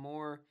there's even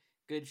more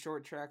good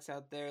short tracks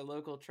out there,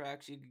 local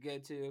tracks you could go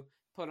to,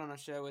 put on a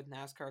show with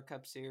NASCAR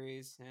Cup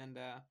Series. And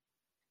I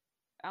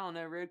don't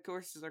know, road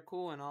courses are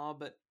cool and all,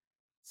 but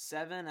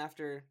 7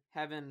 after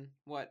having,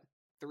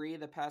 3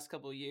 the past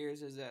couple of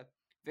years is a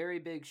very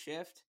big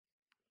shift.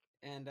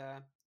 And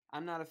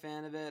I'm not a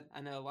fan of it.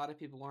 I know a lot of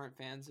people aren't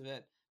fans of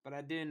it, but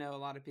I do know a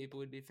lot of people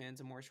would be fans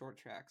of more short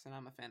tracks, and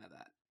I'm a fan of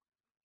that.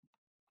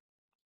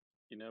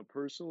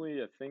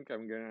 Personally, I think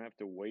I'm going to have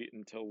to wait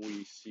until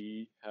we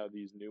see how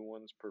these new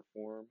ones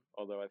perform,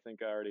 although I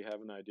think I already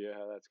have an idea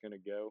how that's going to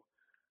go.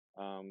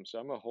 So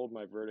I'm going to hold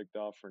my verdict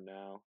off for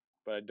now,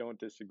 but I don't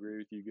disagree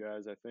with you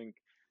guys. I think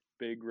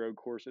big road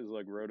courses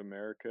like Road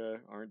America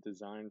aren't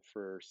designed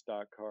for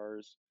stock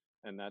cars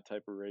and that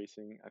type of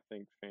racing. I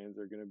think fans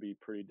are going to be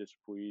pretty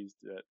displeased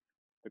at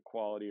the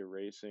quality of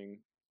racing,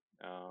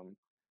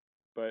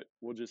 but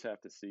we'll just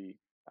have to see.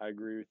 I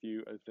agree with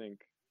you. I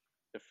think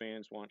the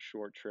fans want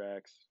short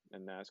tracks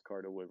and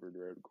NASCAR delivered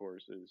road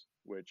courses,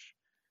 which,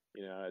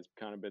 has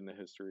kind of been the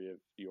history of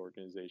the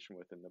organization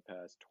within the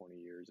past 20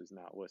 years, is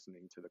not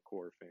listening to the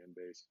core fan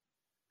base.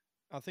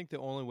 I think the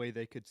only way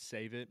they could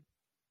save it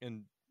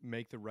and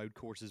make the road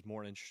courses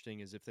more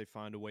interesting is if they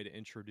find a way to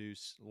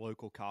introduce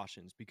local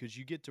cautions, because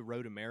you get to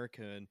Road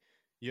America and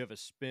you have a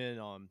spin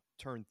on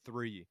turn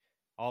 3.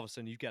 All of a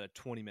sudden you've got a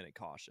 20-minute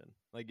caution.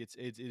 Like it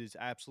is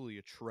absolutely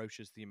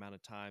atrocious the amount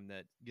of time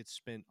that gets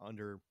spent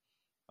under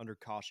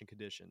caution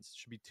conditions. It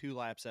should be 2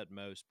 laps at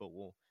most, but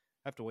we'll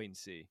have to wait and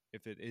see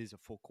if it is a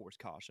full course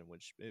caution,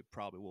 which it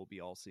probably will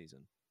be all season.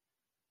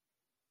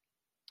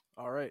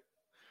 All right.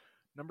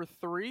 Number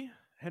 3,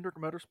 Hendrick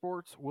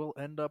Motorsports will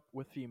end up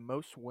with the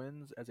most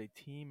wins as a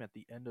team at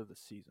the end of the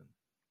season.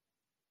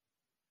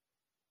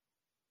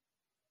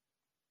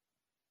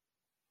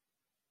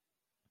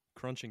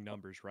 Crunching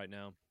numbers right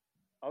now.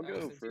 I'll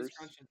go first.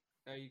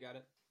 Oh, you got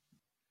it.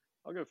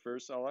 I'll go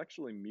first. I'll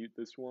actually mute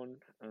this one.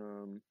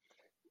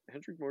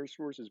 Hendrick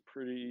Motorsports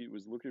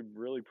was looking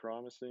really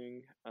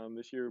promising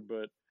this year,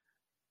 but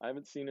I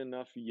haven't seen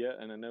enough yet,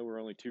 and I know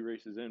we're only 2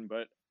 races in,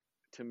 but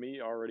to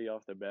me, already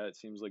off the bat, it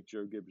seems like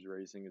Joe Gibbs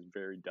Racing is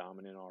very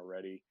dominant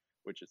already,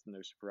 which is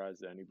no surprise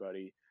to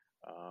anybody,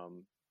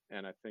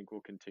 and I think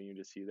we'll continue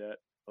to see that.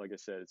 Like I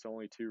said, it's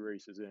only 2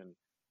 races in.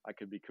 I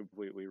could be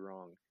completely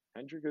wrong.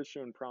 Hendrick has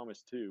shown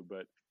promise too,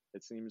 but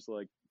it seems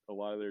like a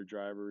lot of their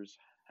drivers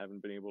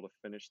haven't been able to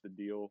finish the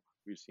deal.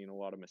 We've seen a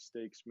lot of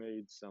mistakes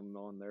made, some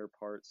on their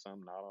part,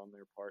 some not on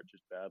their part,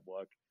 just bad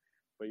luck.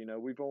 But,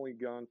 we've only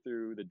gone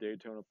through the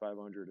Daytona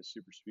 500, a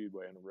super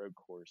speedway, and a road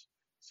course,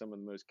 some of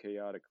the most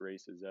chaotic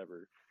races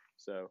ever.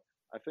 So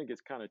I think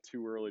it's kind of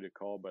too early to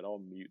call, but I'll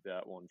mute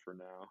that one for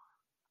now.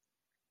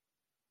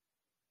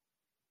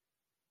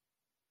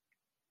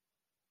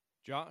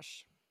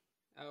 Josh,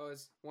 I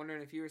was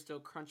wondering if you were still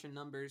crunching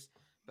numbers,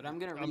 but I'm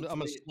gonna I'm a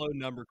retweet. slow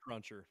number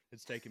cruncher.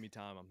 It's taking me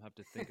time. I'm have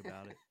to think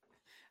about it.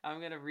 I'm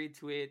gonna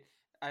retweet.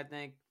 I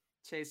think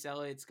Chase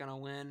Elliott's gonna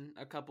win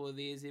a couple of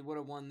these. He would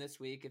have won this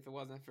week if it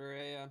wasn't for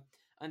a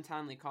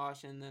untimely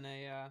caution and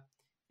a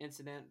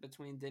incident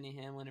between Denny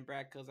Hamlin and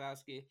Brad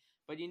Keselowski.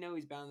 But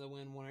he's bound to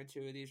win one or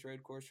two of these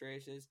road course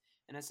races.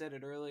 And I said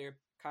it earlier: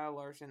 Kyle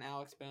Larson,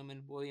 Alex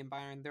Bowman, William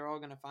Byron. They're all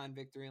gonna find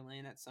victory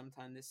lane at some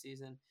time this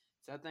season.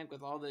 So I think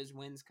with all those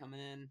wins coming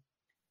in,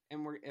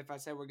 and if I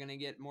said we're gonna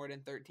get more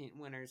than 13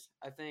 winners,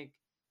 I think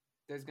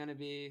there's gonna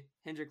be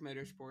Hendrick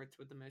Motorsports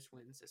with the most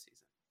wins this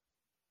season.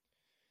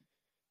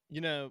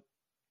 You know,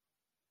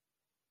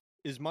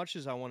 as much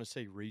as I want to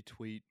say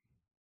retweet,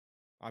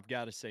 I've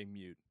got to say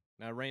mute.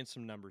 Now, I ran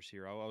some numbers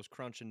here. I was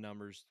crunching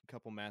numbers, a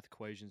couple math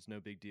equations, no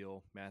big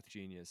deal. Math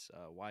genius.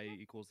 Y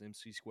equals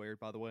MC squared,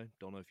 by the way.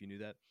 Don't know if you knew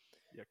that.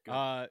 Yeah,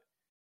 good.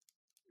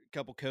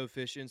 Couple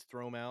coefficients,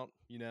 throw them out,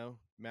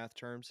 math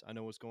terms. I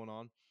know what's going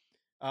on.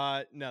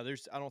 No,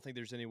 I don't think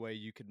there's any way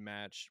you could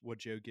match what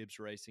Joe Gibbs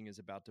Racing is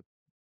about to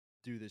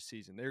do this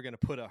season. They're going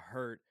to put a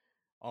hurt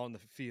on the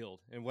field,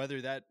 and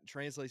whether that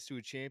translates to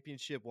a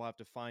championship, we'll have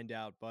to find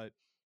out. But,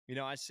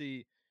 I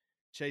see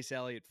Chase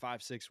Elliott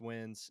 5-6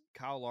 wins.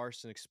 Kyle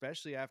Larson,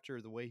 especially after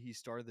the way he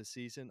started the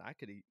season, I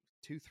could eat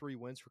 2-3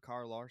 wins for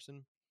Kyle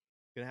Larson.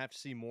 Gonna have to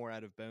see more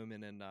out of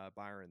Bowman and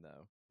Byron,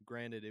 though.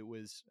 Granted, it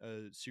was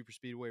a super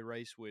speedway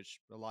race, which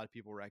a lot of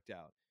people wrecked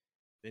out.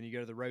 Then you go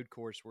to the road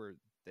course where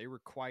they were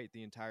quiet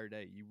the entire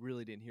day. You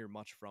really didn't hear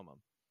much from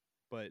them.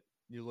 But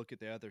you look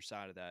at the other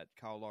side of that: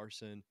 Kyle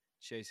Larson,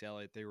 Chase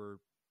Elliott. They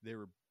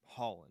were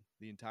hauling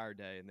the entire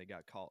day, and they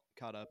got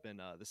caught up in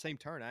the same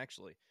turn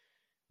actually.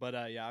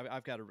 But yeah,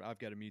 I've got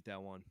to mute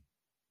that one.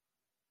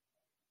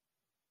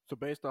 So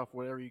based off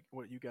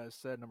what you guys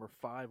said, number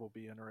 5 will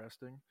be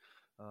interesting.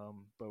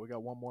 But we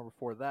got one more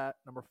before that.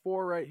 Number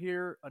 4 right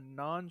here: a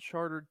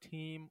non-chartered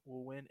team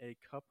will win a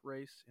cup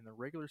race in the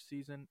regular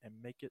season and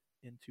make it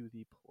into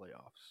the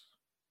playoffs.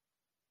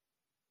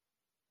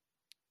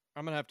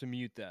 I'm gonna have to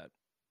mute that.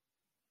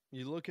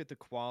 You look at the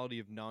quality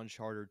of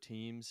non-chartered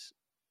teams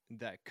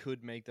that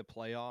could make the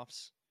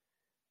playoffs.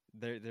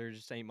 There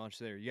just ain't much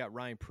there. You got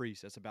Ryan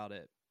Preece. That's about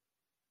it.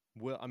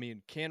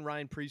 Can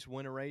Ryan Preece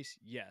win a race?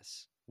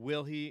 Yes.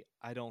 Will he?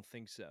 I don't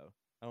think so.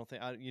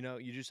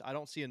 I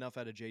don't see enough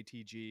out of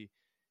JTG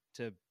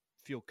to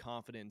feel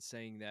confident in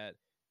saying that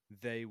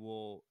they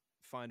will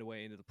find a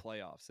way into the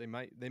playoffs.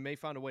 They may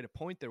find a way to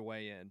point their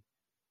way in,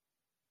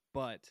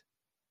 but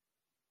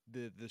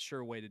the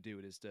sure way to do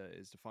it is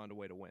to find a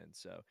way to win.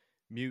 So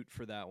mute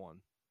for that one.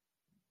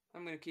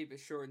 I'm gonna keep it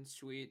short and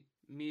sweet.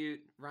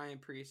 Mute. Ryan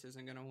Preece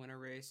isn't gonna win a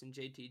race, and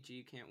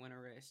JTG can't win a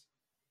race.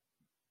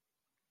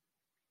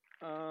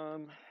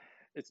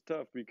 It's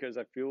tough because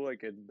I feel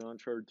like a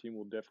non-chartered team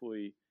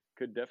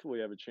could definitely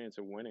have a chance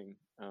of winning.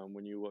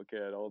 When you look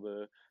at all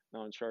the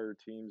non-chartered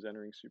teams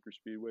entering super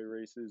speedway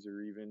races,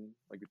 or even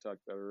like we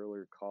talked about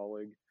earlier,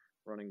 Colleague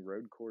running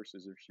road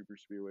courses or super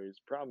speedways.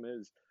 Problem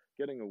is,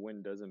 getting a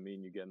win doesn't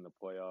mean you get in the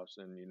playoffs,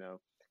 and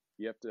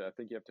I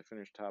think you have to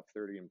finish top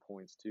 30 in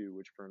points too,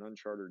 which for an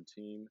unchartered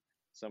team,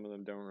 some of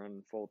them don't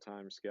run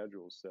full-time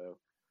schedules. So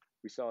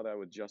we saw that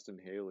with Justin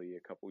Haley a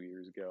couple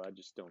years ago. I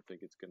just don't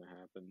think it's going to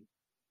happen.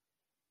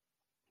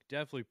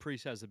 Definitely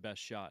Preece has the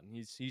best shot, and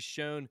he's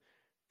shown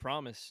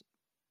promise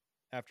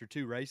after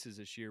 2 races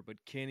this year, but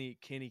can he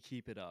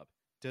keep it up?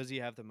 Does he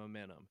have the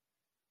momentum?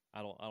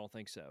 I don't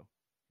think so.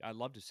 I'd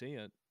love to see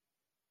it.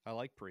 I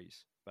like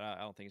Preece, but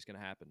I don't think it's going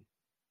to happen.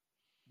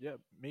 Yeah,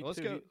 me Let's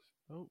too.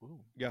 go.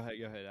 Go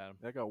ahead, Adam.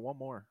 I got one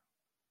more.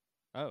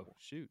 Oh,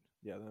 shoot.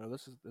 Yeah, no,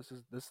 this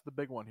is the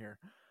big one here.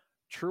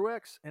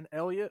 Truex and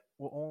Elliott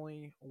will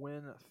only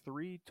win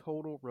 3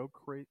 total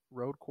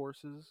road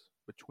courses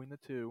between the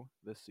two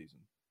this season.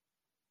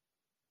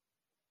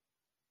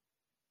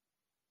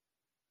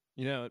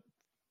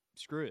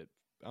 Screw it.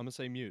 I'm gonna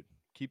say mute.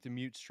 Keep the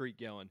mute streak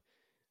going.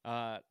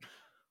 I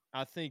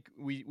think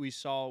we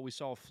saw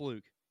a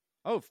fluke.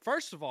 Oh,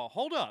 first of all,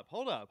 hold up.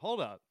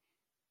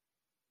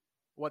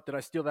 What, did I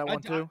steal that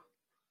one too?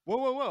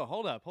 Whoa!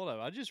 Hold up!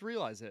 I just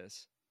realized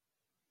this.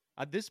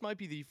 This might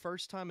be the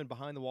first time in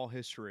Behind the Wall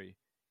history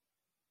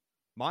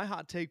my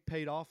hot take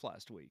paid off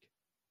last week.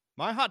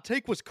 My hot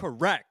take was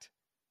correct.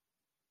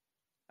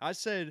 I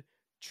said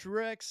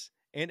Truex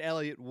and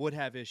Elliott would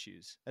have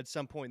issues. At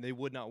some point, they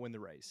would not win the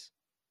race.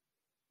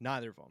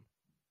 Neither of them.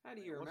 How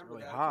do you remember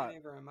really that? hot. I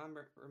can't even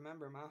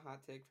remember my hot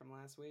take from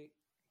last week.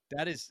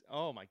 That is,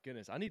 oh my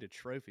goodness! I need a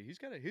trophy. Who's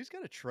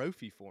got a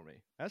trophy for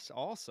me? That's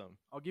awesome.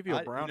 I'll give you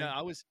a brownie. No,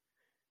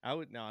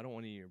 I don't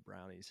want any of your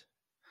brownies.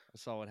 I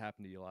saw what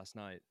happened to you last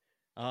night.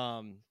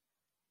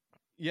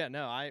 Yeah,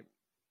 no, I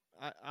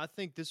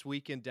think this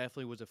weekend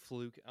definitely was a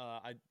fluke.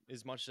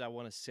 As much as I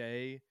want to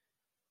say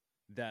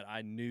that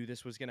I knew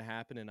this was going to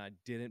happen and I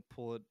didn't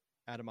pull it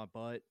out of my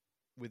butt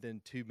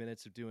within 2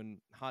 minutes of doing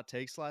hot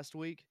takes last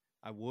week,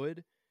 I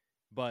would.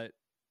 But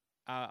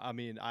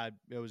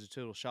it was a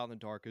total shot in the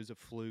dark. It was a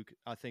fluke.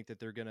 I think that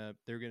they're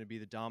gonna be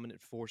the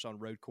dominant force on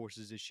road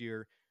courses this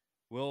year.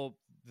 Will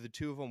the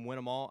two of them win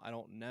them all? I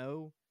don't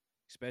know.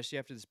 Especially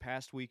after this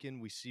past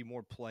weekend, we see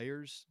more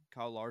players: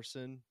 Kyle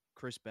Larson,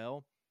 Chris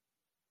Bell.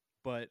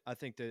 But I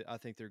think they're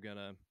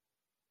gonna.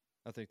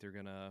 I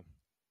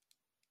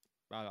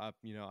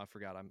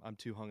forgot. I'm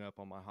too hung up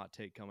on my hot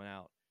take coming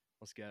out.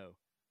 Let's go.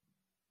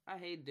 I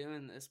hate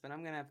doing this, but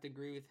I'm gonna have to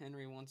agree with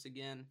Henry once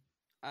again.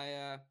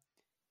 I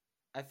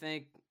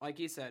think, like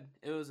you said,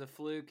 it was a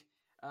fluke.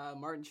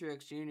 Martin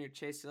Truex Jr.,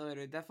 Chase Elliott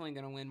are definitely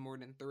gonna win more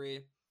than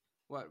 3.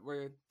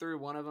 We're through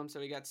one of them, so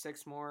we got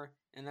 6 more,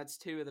 and that's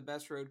 2 of the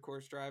best road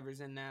course drivers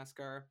in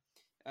NASCAR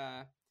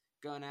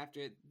going after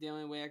it. The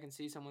only way I can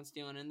see someone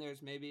stealing in there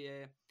is maybe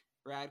a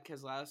Brad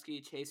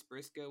Keselowski, Chase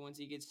Briscoe once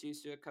he gets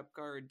used to a Cup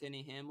car, or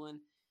Denny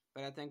Hamlin.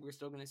 But I think we're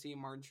still going to see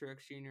Martin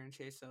Truex Jr. and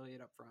Chase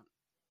Elliott up front.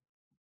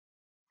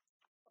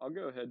 I'll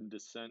go ahead and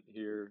dissent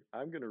here.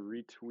 I'm going to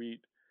retweet.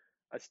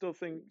 I still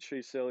think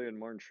Chase Elliott and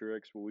Martin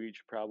Truex will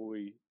each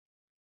probably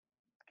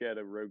get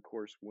a road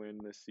course win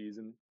this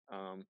season.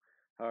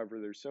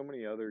 However, there's so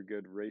many other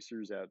good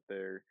racers out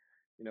there.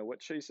 What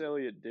Chase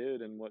Elliott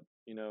did and what,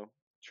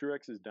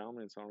 Truex's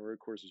dominance on road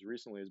courses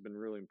recently has been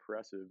really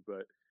impressive,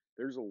 but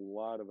there's a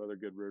lot of other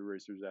good road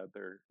racers out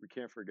there. We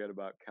can't forget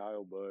about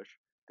Kyle Busch,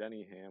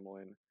 Denny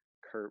Hamlin,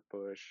 Kurt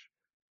Busch,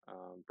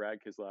 Brad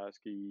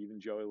Keselowski, even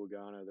Joey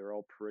Logano. They're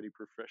all pretty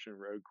proficient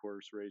road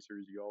course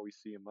racers. You always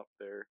see them up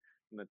there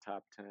in the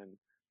top 10.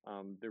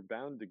 They're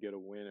bound to get a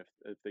win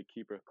if they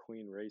keep a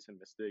clean race and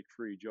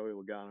mistake-free. Joey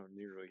Logano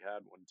nearly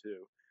had one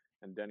too,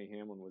 and Denny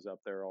Hamlin was up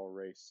there all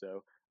race.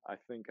 So I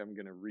think I'm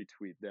going to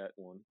retweet that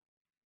one.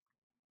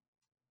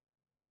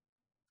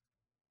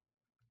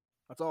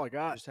 That's all I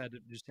got.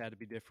 Just had to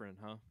be different,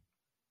 huh?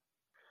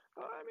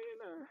 I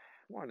mean,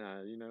 why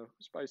not?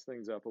 Spice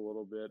things up a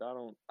little bit.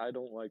 I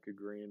don't like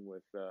agreeing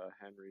with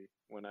Henry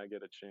when I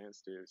get a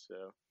chance to.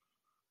 So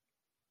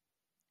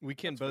we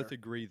can That's both fair.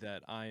 agree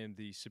that I am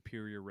the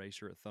superior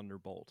racer at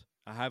Thunderbolt.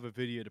 I have a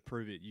video to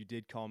prove it. You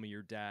did call me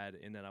your dad,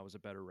 and that I was a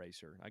better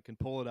racer. I can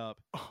pull it up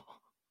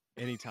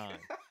anytime.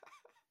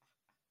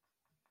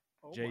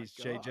 Oh Jay my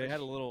gosh.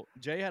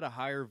 Jay had a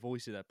higher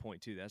voice at that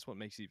point too. That's what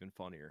makes it even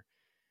funnier.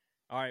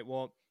 All right,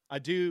 well, I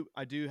do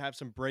have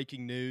some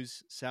breaking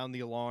news. Sound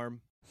the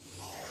alarm.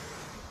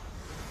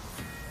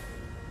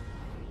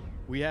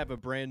 We have a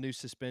brand new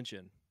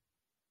suspension.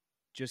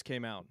 Just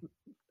came out.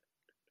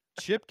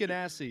 Chip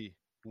Ganassi,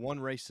 1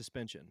 race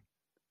suspension.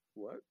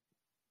 What?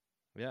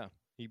 Yeah,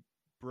 he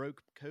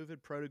broke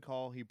COVID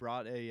protocol. He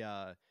brought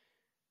a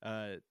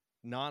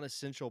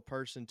non-essential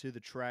person to the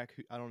track.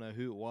 I don't know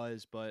who it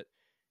was, but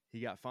he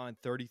got fined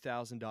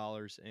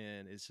 $30,000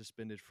 and is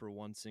suspended for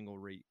one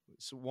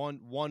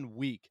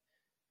week.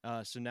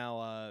 So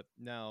now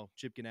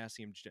Chip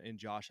Ganassi and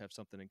Josh have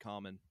something in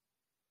common.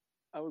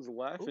 I was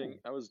laughing. Ooh.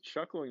 I was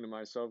chuckling to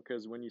myself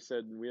because when you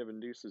said we have a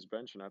new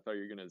suspension, I thought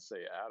you were going to say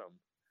Adam.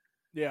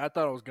 Yeah, I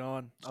thought I was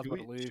gone. I was Should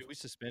about to leave. we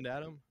suspend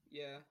Adam?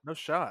 Yeah. No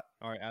shot.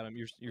 All right, Adam,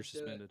 you're Let's do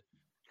it. suspended.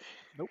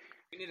 Nope.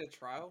 We need a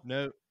trial.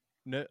 No.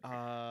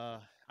 I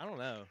don't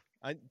know.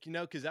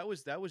 Because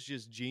that was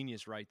just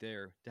genius right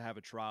there to have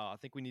a trial. I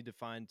think we need to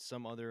find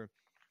some other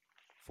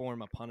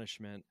form of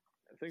punishment.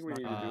 I think we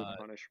need to do a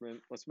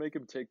punishment. Let's make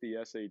him take the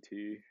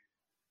SAT.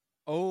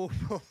 Oh,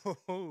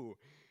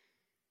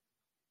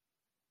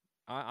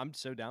 I'm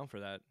so down for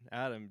that.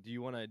 Adam, do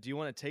you want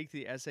to take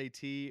the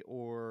SAT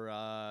or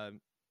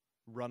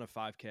run a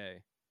 5K?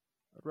 I'd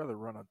rather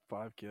run a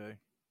 5K.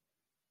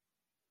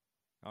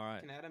 All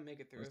right. Can Adam make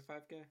it through a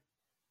 5K?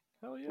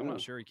 Hell yeah. I'm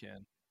not sure he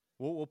can.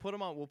 We'll put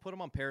him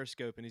on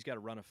Periscope, and he's got to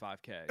run a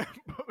 5K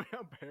Put me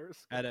on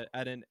Periscope.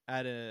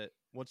 at a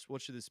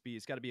what should the speed?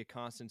 It's got to be a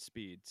constant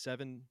speed.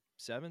 7.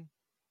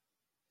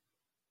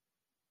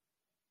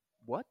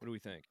 What? What do we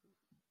think?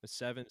 A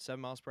 7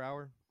 miles per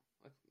hour?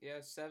 Yeah,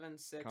 7,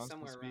 6, Constant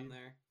somewhere around speed?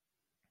 there.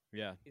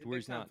 Yeah, He's a where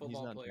big-time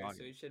football not player, jogging.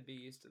 so he should be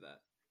used to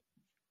that.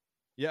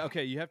 Yeah,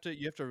 okay. You have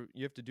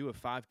to do a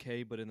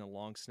 5K, but in a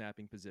long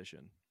snapping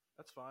position.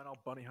 That's fine. I'll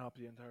bunny hop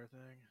the entire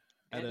thing.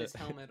 And his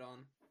helmet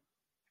on.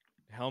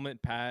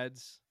 Helmet,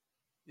 pads.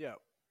 Yeah,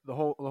 the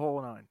whole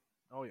 9.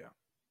 Oh yeah.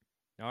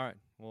 All right.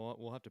 Well,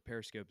 we'll have to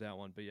Periscope that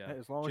one, but yeah. Hey,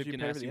 as long as Chip you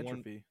pay for the Ganassi entry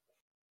won- fee.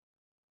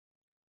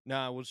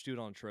 Nah, we'll just do it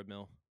on a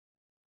treadmill.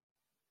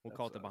 We'll That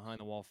call it the sucks. Behind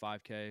the Wall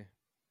 5K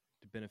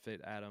to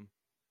benefit Adam.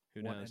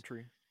 Who One knows?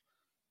 entry.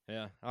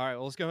 Yeah. All right.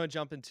 Well, let's go ahead and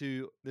jump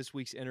into this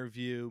week's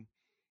interview.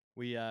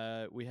 We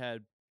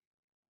had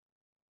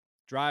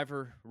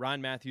driver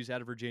Ryan Matthews out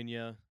of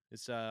Virginia.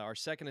 It's our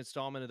second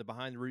installment of the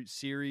Behind the Roots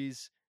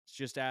series. It's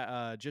just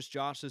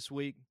Josh this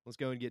week. Let's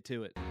go and get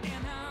to it.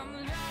 And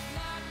I'm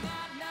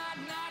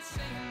not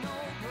saying no,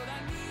 but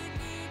I need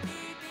you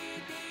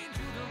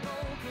to go,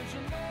 'cause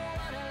you know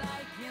what I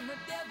like in the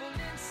devil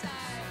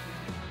inside.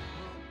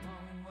 We're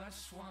going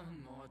west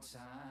one more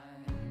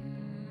time.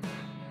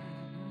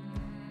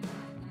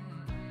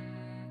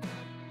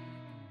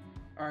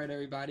 All right,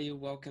 everybody.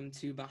 Welcome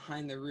to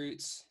Behind the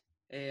Roots,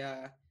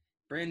 a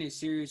brand new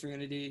series we're going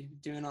to be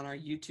doing on our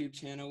YouTube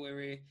channel where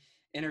we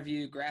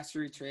interview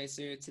grassroots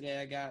racer.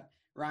 Today I got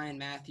Ryan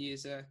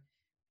Matthews, a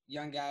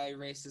young guy who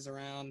races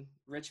around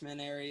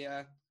Richmond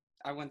area,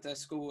 I went to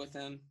school with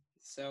him.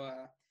 So,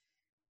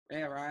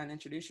 yeah, Ryan,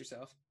 introduce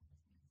yourself.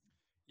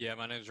 Yeah,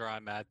 my name's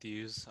Ryan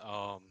Matthews.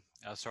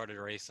 I started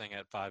racing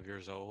at 5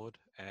 years old,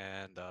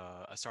 and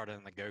I started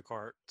in the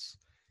go-karts.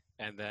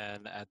 And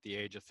then at the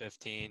age of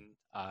 15,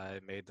 I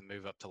made the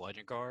move up to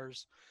Legend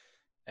Cars.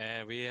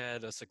 And we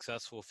had a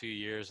successful few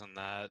years in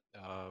that.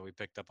 We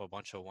picked up a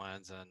bunch of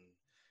wins in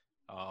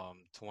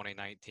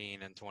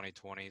 2019 and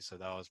 2020, so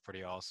that was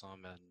pretty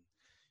awesome. And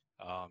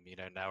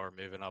now we're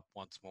moving up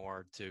once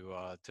more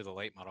to the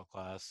late model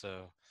class.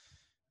 So,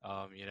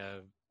 um, you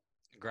know,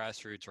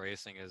 grassroots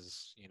racing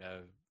is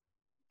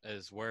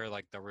where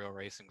like the real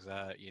racing's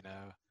at.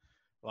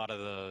 A lot of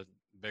the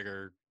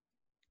bigger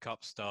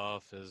cup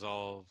stuff is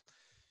all,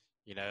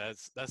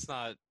 that's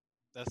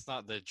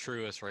not the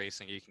truest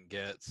racing you can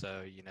get.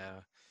 So,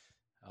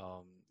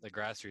 the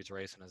grassroots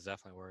racing is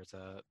definitely where it's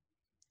at.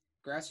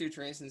 Grassroots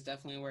racing is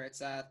definitely where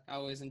it's at. I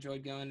always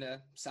enjoyed going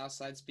to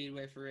Southside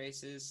Speedway for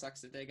races.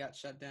 Sucks that they got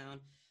shut down.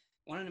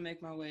 Wanted to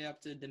make my way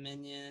up to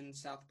Dominion,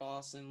 South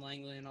Boston,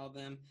 Langley, and all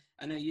them.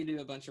 I know you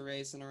do a bunch of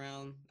racing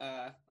around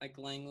like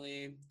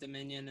Langley,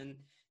 Dominion, and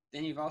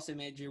then you've also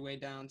made your way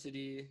down to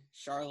the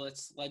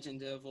Charlotte's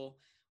Legend Oval.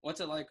 What's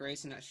it like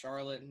racing at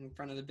Charlotte in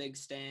front of the big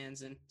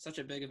stands and such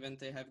a big event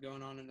they have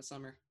going on in the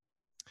summer?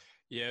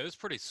 Yeah, it was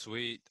pretty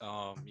sweet.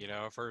 Our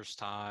first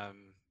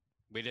time,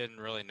 we didn't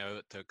really know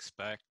what to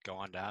expect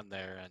going down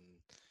there, and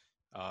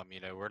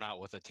we're not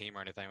with a team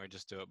or anything. We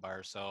just do it by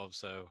ourselves.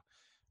 So,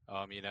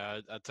 I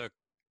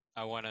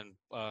went and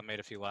made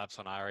a few laps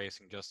on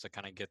iRacing just to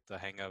kind of get the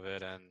hang of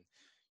it and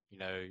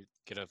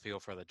get a feel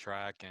for the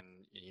track. And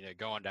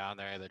going down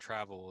there, the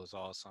travel was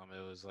awesome.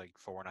 It was like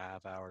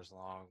 4.5 hours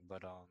long,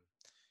 but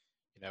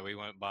we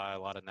went by a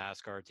lot of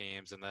NASCAR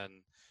teams, and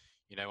then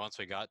once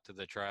we got to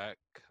the track,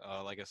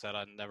 like I said,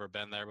 I'd never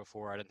been there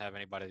before. I didn't have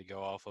anybody to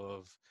go off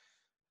of.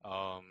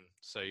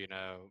 So,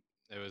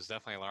 it was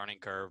definitely a learning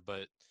curve,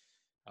 but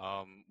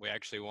we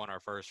actually won our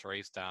first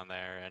race down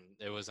there, and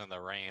it was in the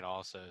rain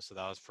also. So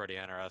that was pretty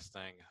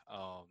interesting.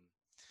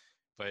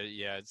 But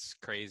yeah, it's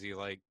crazy.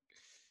 Like,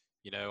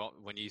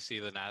 when you see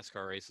the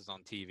NASCAR races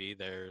on TV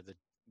there,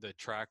 the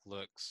track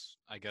looks,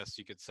 I guess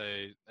you could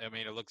say, I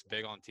mean, it looks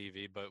big on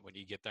TV, but when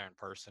you get there in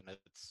person,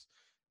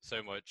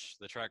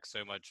 the track's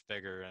so much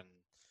bigger, and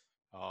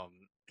um,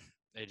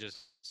 it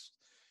just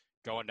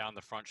going down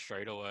the front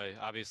straightaway.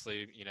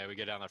 Obviously, we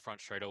get down the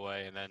front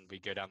straightaway, and then we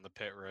go down the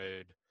pit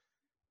road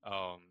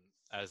um,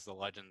 as the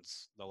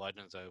Legends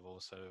Oval.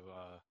 So,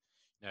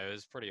 it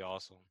was pretty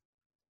awesome.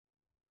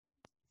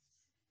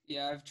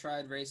 Yeah, I've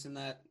tried racing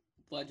that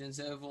Legends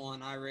Oval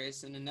on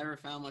iRacing and never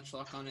found much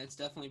luck on it. It's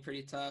definitely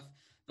pretty tough.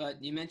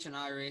 But you mentioned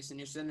iRacing,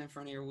 you're sitting in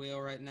front of your wheel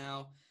right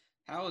now.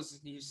 How has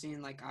you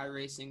seen like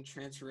iRacing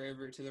transfer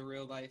over to the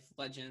real life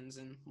Legends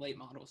and late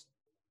models?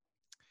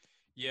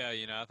 Yeah,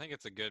 I think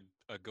it's a good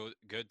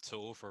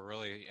tool for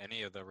really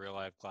any of the real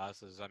life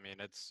classes. I mean,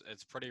 it's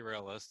pretty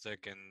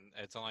realistic, and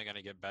it's only going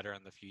to get better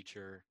in the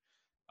future.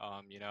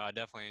 I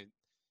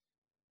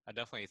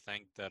definitely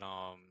think that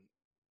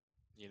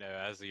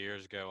as the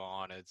years go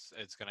on, it's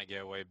going to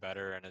get way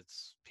better, and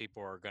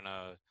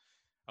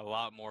a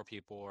lot more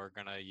people are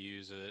going to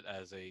use it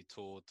as a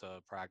tool to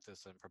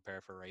practice and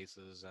prepare for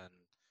races.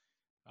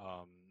 And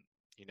um,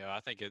 I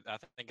think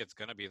it's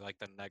going to be like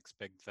the next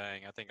big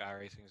thing. I think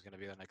iRacing is going to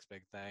be the next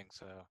big thing.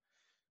 So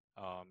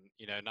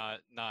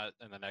not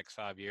in the next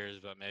 5 years,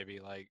 but maybe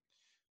like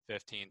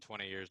 15,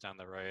 20 years down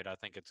the road, I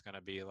think it's going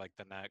to be like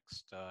the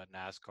next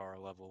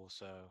NASCAR level.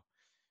 So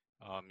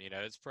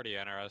it's pretty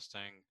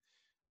interesting,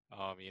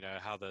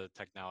 how the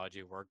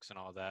technology works and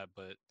all that.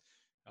 But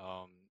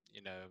um,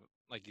 you know,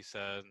 like you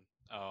said,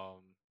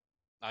 um,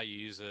 I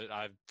use it.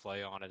 I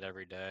play on it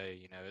every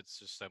day. It's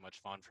just so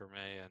much fun for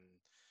me, and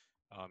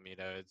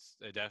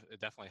it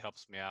definitely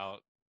helps me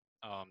out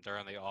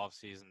during the off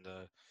season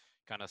to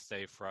kind of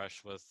stay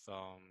fresh with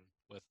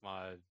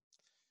my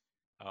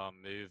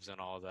moves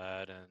and all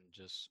that, and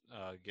just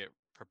get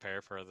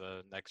prepared for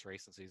the next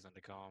racing season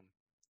to come.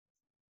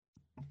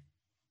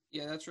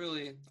 Yeah, that's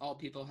really all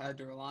people had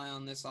to rely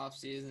on this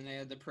offseason. They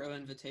had the Pro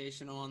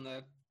Invitational and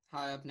the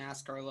high up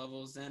NASCAR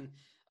levels. Then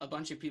a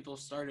bunch of people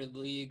started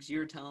leagues. You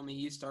were telling me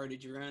you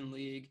started your own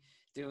league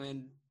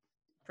doing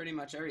pretty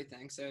much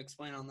everything. So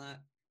explain on that.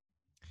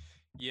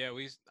 Yeah,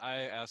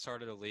 I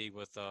started a league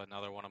with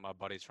another one of my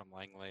buddies from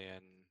Langley,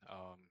 and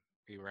um,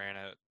 we ran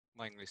at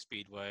Langley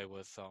Speedway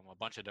with a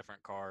bunch of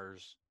different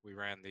cars. We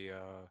ran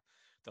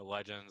the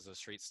Legends, the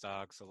street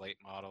stocks, the late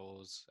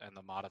models, and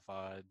the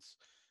modifieds,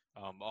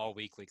 all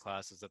weekly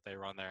classes that they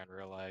run there in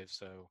real life.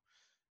 So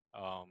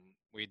um,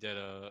 we did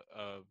a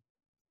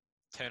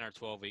 10 or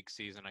 12 week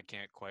season. I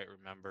can't quite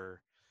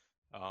remember.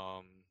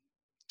 Um,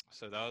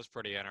 so that was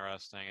pretty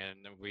interesting,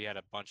 and we had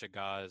a bunch of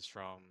guys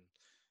from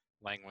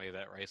Langley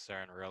that race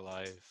there in real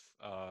life.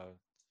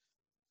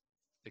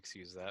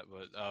 Excuse that,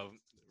 but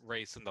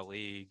race in the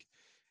league,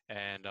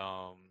 and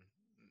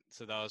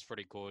so that was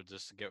pretty cool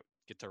just to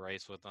get to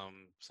race with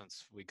them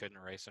since we couldn't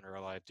race in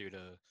real life due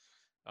to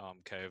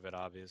COVID,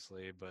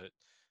 obviously. But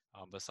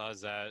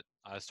besides that,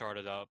 I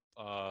started up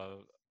a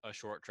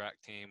short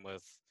track team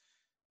with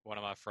one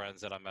of my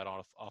friends that I met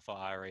off of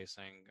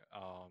iRacing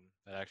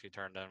that actually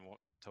turned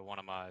to one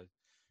of my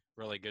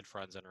really good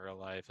friends in real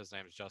life. His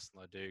name is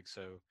Justin LeDuc.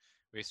 So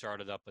we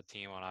started up a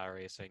team on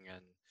iRacing,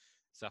 and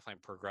it's definitely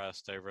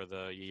progressed over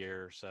the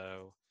year or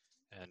so.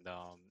 And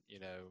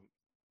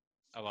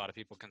a lot of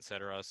people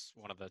consider us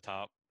one of the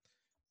top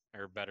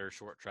or better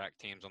short track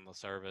teams on the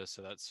service.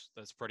 So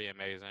that's pretty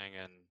amazing.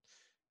 And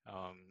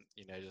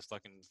just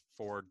looking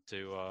forward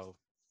to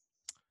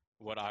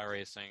what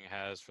iRacing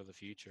has for the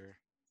future.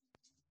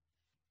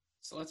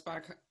 So let's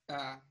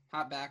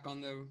hop back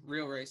on the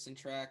real racing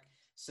track.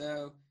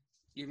 So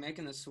you're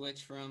making the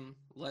switch from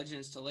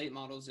Legends to late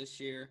models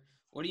this year.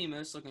 What are you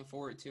most looking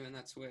forward to in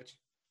that switch?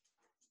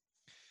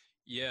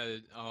 Yeah,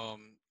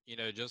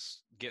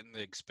 just getting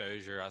the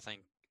exposure. I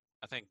think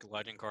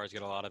legend cars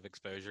get a lot of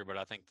exposure, but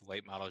I think the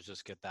late models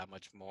just get that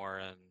much more.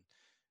 And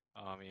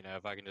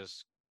if I can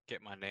just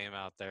get my name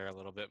out there a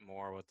little bit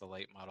more with the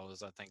late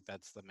models, I think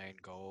that's the main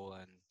goal.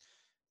 And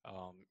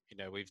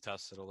we've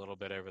tested a little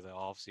bit over the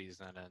off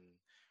season, and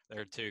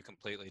they're two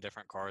completely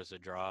different cars to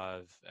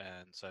drive,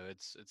 and so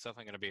it's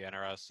definitely going to be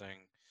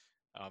interesting.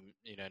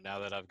 Now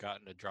that I've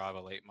gotten to drive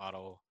a late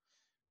model,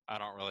 I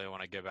don't really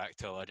want to get back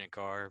to a legend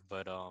car,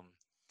 but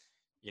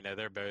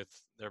they're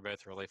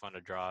both really fun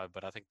to drive.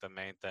 But I think the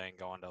main thing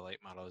going to late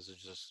models is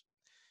just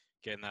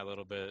getting that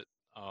little bit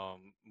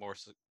more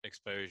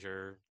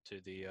exposure to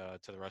the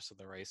rest of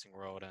the racing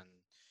world,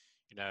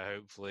 and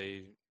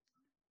hopefully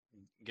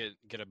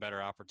get a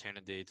better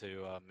opportunity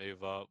to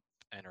move up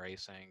in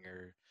racing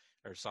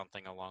or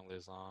something along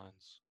those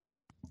lines.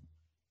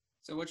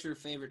 So what's your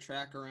favorite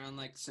track around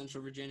like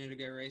Central Virginia to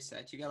go race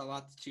at? You got a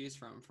lot to choose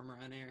from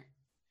around here.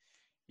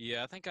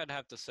 Yeah, I think I'd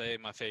have to say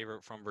my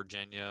favorite from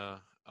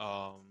Virginia.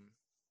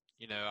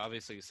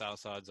 Obviously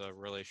Southside's a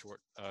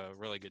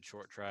really good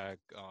short track.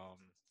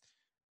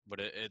 But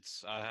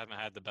I haven't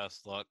had the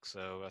best luck,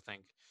 so I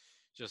think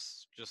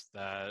just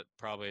that's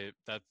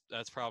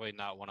probably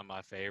not one of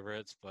my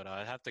favorites, but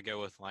I'd have to go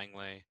with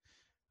Langley.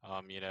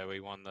 We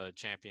won the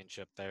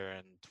championship there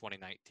in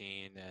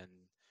 2019 and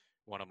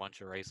won a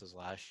bunch of races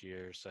last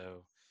year.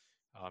 So,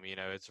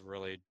 it's a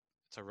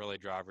really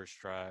driver's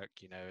track.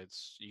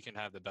 You can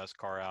have the best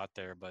car out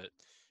there, but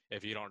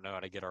if you don't know how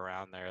to get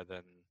around there,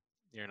 then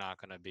you're not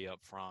going to be up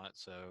front.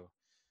 So,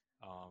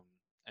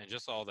 and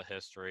just all the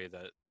history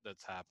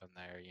that's happened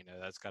there,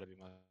 that's got to be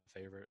my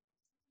favorite.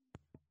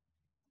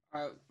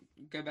 All right,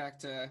 go back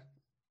to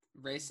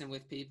racing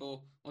with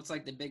people. What's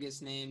like the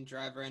biggest name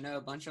driver? I know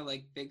a bunch of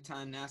like big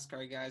time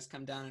NASCAR guys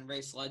come down and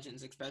race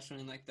Legends,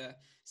 especially in like the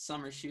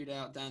summer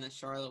shootout down in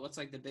Charlotte. What's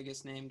like the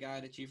biggest name guy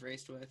that you've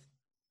raced with?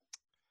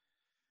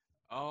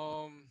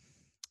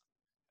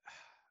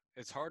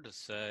 It's hard to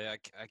say. I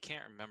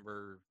can't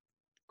remember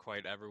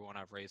quite everyone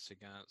I've raced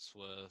against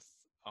with.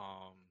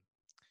 I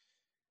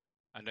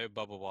know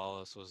Bubba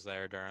Wallace was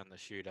there during the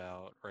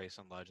shootout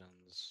racing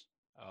Legends.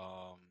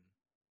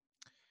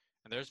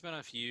 And there's been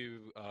a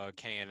few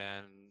K&N.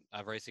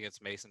 I've raced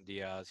against Mason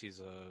Diaz.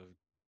 He's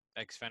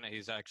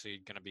he's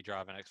actually going to be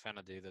driving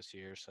Xfinity this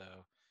year, so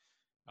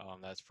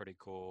that's pretty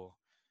cool.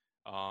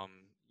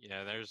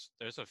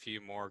 There's a few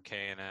more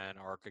K&N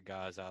ARCA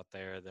guys out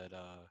there that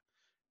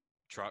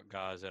truck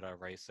guys that I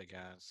race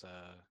against.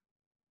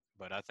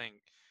 But I think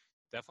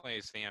definitely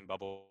seeing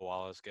Bubba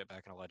Wallace get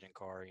back in a legend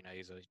car,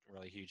 he's a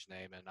really huge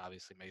name, and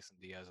obviously Mason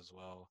Diaz as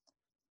well.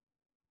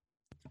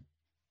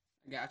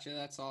 Gotcha,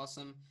 that's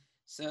awesome.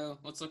 So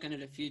let's look into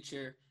the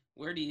future.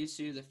 Where do you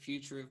see the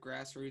future of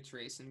grassroots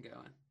racing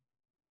going?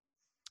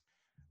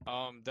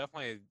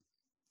 Definitely.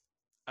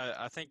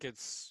 I think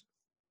it's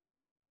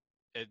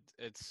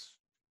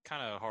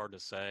kind of hard to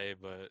say,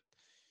 but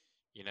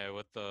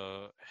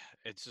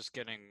it's just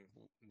getting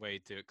way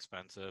too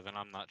expensive, and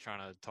I'm not trying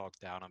to talk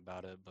down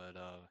about it, but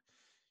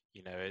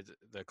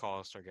the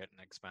costs are getting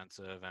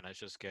expensive, and it's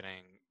just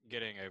getting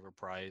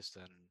overpriced,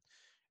 and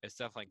it's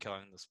definitely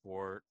killing the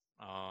sport.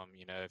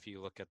 If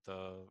you look at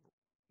the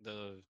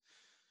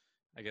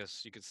I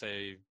guess you could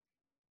say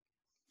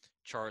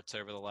charts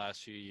over the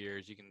last few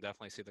years, you can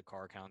definitely see the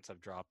car counts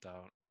have dropped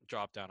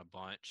down a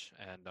bunch,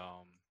 and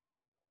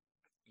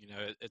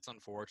it's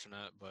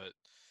unfortunate, but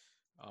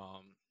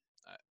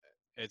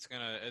it's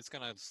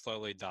gonna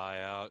slowly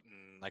die out.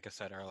 And like I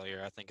said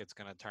earlier, I think it's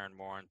gonna turn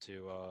more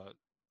into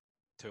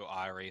to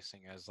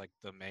iRacing as like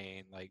the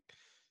main, like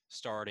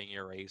starting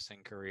your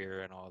racing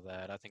career and all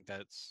that. I think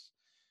that's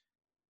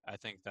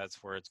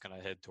where it's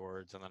gonna head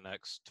towards in the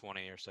next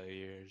 20 or so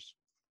years.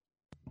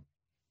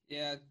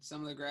 Yeah,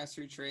 some of the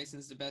grassroots racing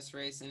is the best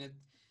racing.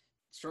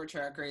 Short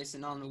track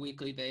racing on a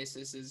weekly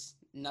basis is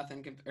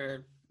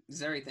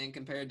is everything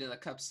compared to the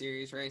Cup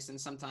Series racing.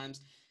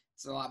 Sometimes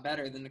it's a lot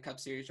better than the Cup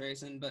Series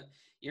racing, but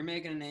you're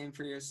making a name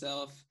for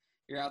yourself.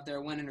 You're out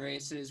there winning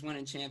races,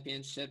 winning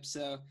championships.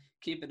 So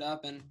keep it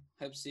up, and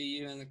hope to see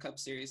you in the Cup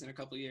Series in a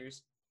couple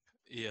years.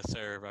 Yes,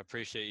 sir. I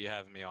appreciate you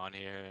having me on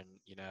here, and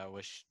I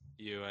wish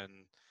you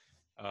and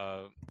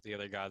the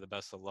other guy the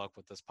best of luck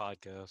with this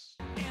podcast.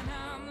 And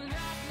I'm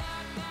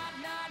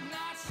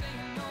not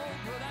saying no,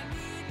 but I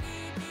need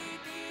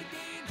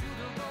you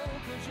to go,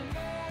 'cause you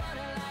know what I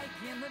like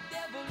in the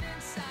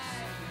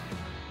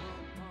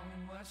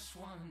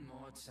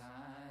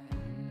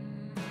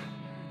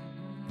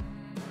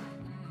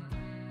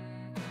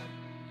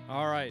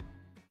All right.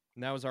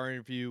 And that was our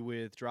interview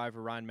with driver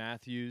Ryan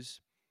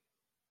Matthews.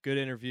 Good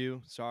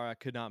interview. Sorry I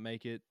could not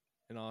make it.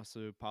 And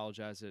also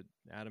apologize that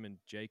Adam and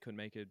Jay couldn't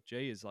make it.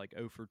 Jay is like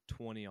 0 for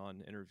 20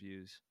 on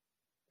interviews.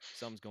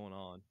 Something's going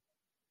on.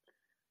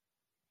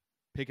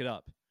 Pick it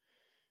up.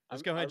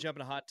 Let's go ahead and jump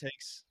into hot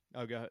takes.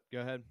 Oh, go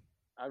ahead.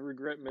 I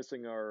regret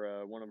missing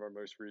our one of our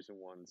most recent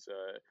ones,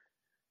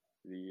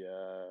 the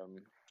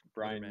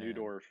Brian Weatherman.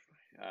 Newdorf.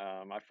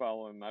 I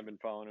follow him. I've been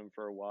following him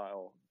for a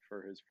while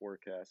for his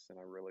forecasts, and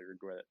I really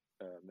regret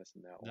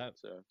missing that one.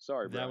 So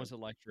sorry, Brian. That was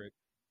electric.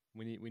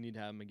 We need to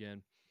have him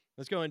again.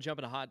 Let's go ahead and jump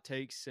into hot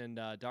takes and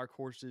dark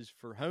horses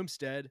for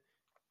Homestead.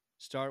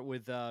 Start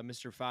with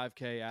Mr.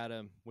 5K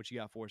Adam. What you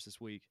got for us this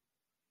week?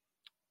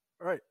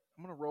 All right,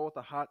 I'm going to roll with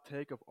a hot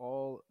take of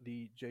all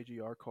the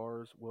JGR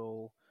cars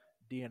will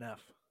DNF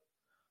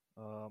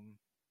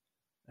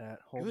at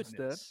Homestead.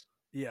 Goodness.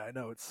 Yeah, I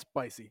know, it's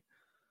spicy.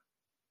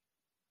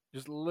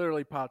 Just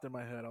literally popped in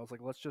my head. I was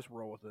like, let's just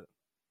roll with it.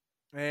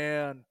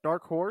 And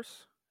dark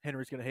horse,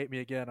 Henry's going to hate me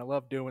again. I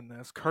love doing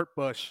this. Kurt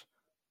Busch.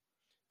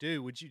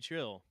 Dude, would you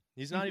chill?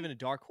 He's not even a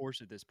dark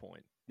horse at this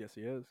point. Yes,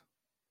 he is.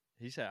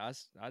 He said,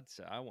 I'd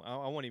say I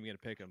wasn't even going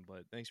to pick him,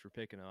 but thanks for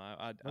picking him.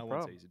 I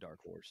wouldn't say he's a dark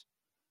horse.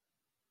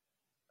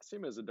 I see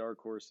him as a dark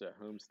horse at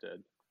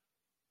Homestead.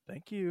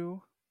 Thank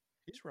you.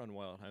 He's run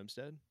well at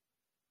Homestead.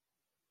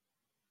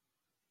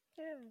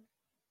 Yeah.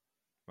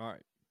 All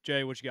right.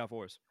 Jay, what you got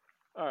for us?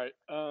 All right.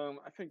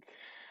 I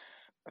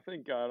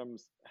think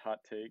Adam's hot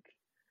take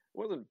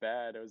wasn't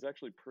bad. It was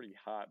actually pretty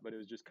hot, but it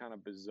was just kind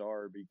of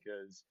bizarre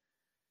because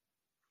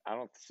I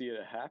don't see it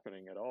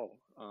happening at all.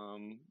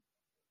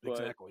 But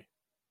Exactly.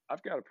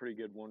 I've got a pretty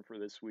good one for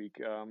this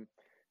week.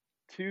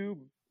 2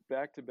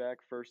 back-to-back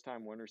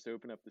first-time winners to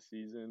open up the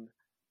season.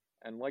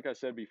 And like I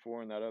said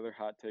before in that other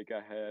hot take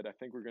I had, I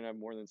think we're going to have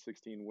more than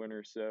 16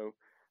 winners. So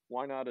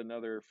why not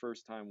another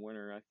first-time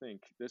winner? I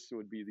think this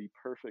would be the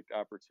perfect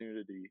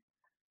opportunity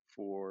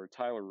for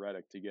Tyler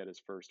Reddick to get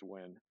his first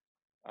win.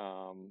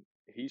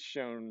 He's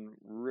shown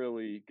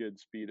really good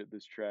speed at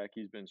this track.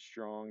 He's been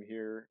strong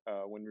here.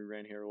 When we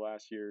ran here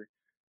last year,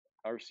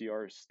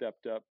 RCR has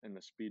stepped up in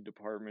the speed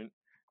department.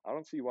 I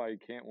don't see why he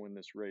can't win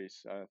this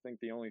race. I think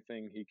the only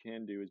thing he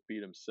can do is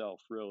beat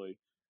himself, really.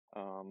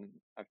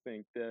 I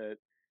think that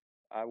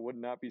I would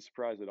not be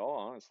surprised at all,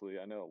 honestly.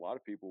 I know a lot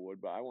of people would,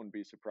 but I wouldn't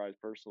be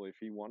surprised personally if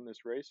he won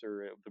this race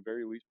or at the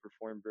very least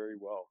performed very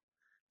well.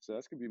 So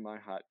that's going to be my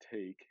hot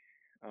take.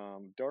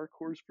 Dark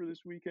horse for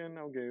this weekend,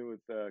 I'll go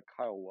with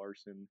Kyle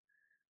Larson.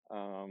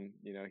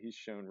 He's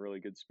shown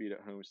really good speed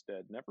at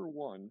Homestead. Never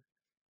won,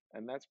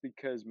 and that's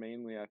because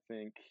mainly I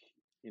think,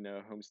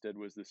 Homestead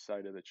was the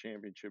site of the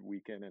championship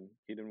weekend, and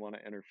he didn't want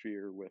to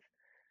interfere with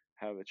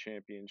how the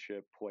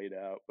championship played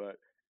out. But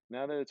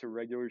now that it's a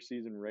regular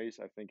season race,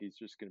 I think he's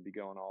just going to be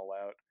going all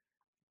out.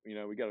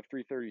 We got a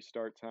 3:30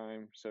 start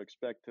time, so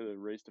expect the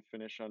race to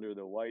finish under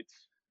the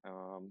lights,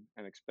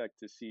 and expect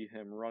to see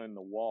him running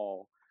the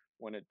wall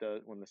when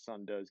the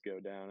sun does go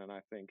down. And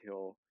I think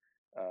he'll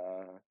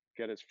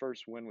get his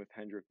first win with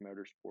Hendrick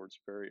Motorsports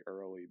very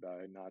early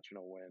by notching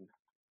a win.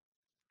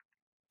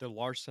 The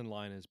Larson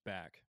line is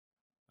back.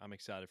 I'm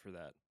excited for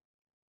that.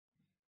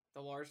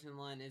 The Larson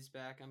line is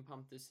back. I'm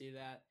pumped to see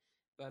that.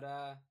 But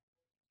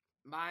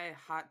my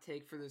hot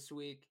take for this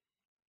week,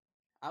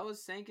 I was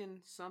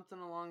thinking something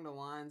along the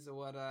lines of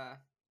what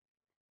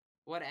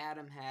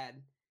Adam had,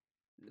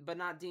 but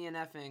not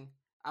DNFing.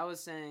 I was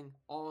saying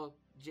all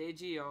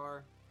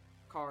JGR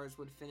cars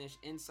would finish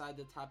inside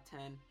the top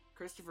 10.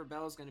 Christopher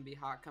Bell is going to be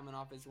hot coming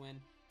off his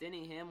win.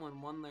 Denny Hamlin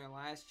won there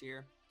last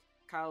year.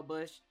 Kyle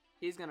Busch,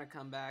 he's going to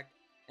come back.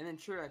 And then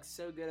Truex,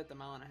 so good at the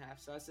mile and a half.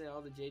 So I say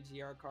all the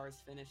JGR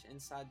cars finish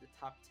inside the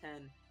top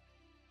 10.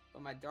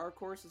 But my dark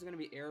horse is going to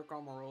be Eric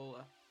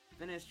Almirola.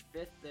 Finished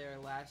 5th there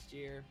last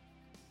year.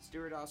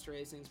 Stewart Haas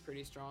Racing's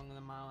pretty strong in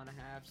the mile and a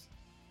halves.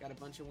 Got a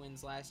bunch of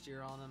wins last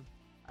year on him.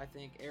 I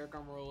think Eric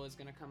Almirola is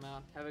going to come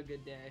out, have a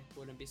good day.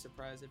 Wouldn't be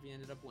surprised if he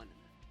ended up winning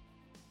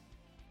it.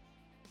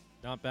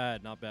 Not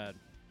bad, not bad.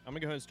 I'm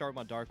going to go ahead and start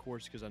my dark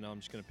horse because I know I'm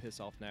just going to piss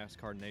off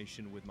NASCAR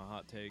Nation with my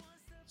hot take.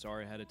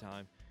 Sorry ahead of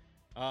time.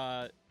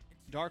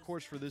 Dark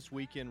horse for this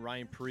weekend,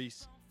 Ryan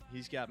Preece.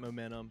 He's got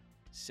momentum.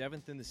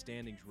 7th in the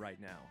standings right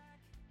now.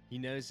 He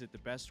knows that the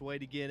best way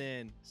to get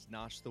in is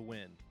notch the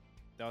win.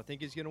 Do I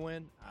think he's going to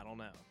win? I don't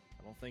know.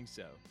 I don't think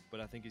so.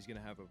 But I think he's going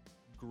to have a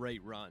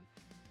great run.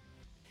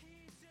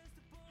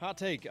 Hot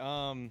take.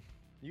 You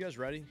guys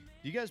ready?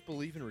 Do you guys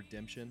believe in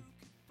redemption?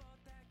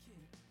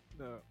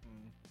 No.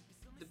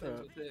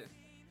 Depends with who.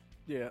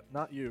 Yeah,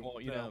 not you. Well,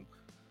 you No. know.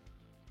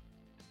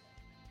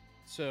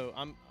 So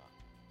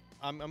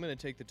I'm going to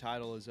take the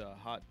title as a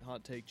hot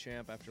take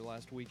champ after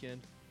last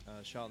weekend.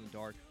 Shot in the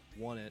dark,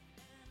 won it.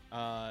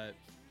 I'm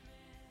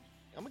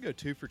going to go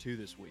 2 for 2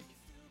 this week.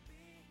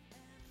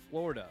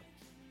 Florida,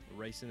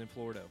 we're racing in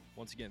Florida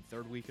once again,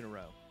 3rd week in a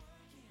row.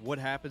 What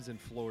happens in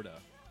Florida?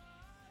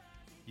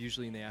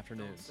 Usually in the Don't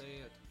afternoons. say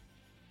it.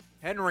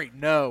 Henry,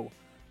 no.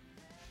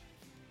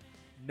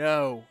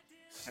 No.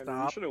 Henry, you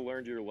Stop. should have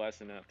learned your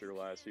lesson after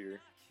last year.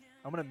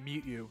 I'm going to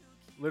mute you.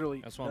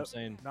 Literally, That's why no- I'm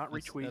saying. not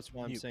retweet. That's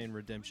why I'm mute. saying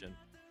redemption.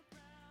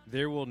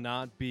 There will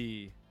not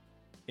be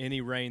any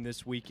rain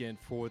this weekend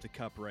for the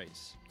Cup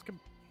race.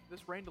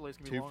 This rain delay is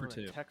gonna be 2 for longer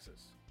than 2.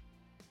 Texas.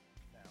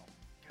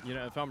 Now, You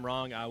know, if I'm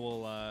wrong, I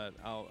will.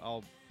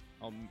 I'll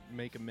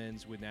make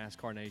amends with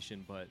NASCAR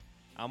Nation, but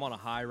I'm on a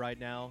high right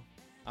now.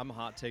 I'm a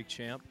hot take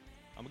champ.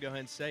 I'm gonna go ahead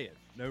and say it.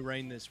 No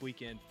rain this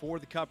weekend for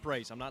the Cup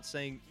race. I'm not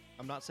saying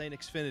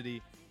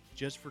Xfinity,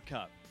 just for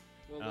Cup.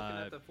 Well, looking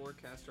at the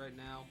forecast right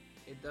now,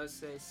 it does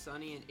say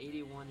sunny and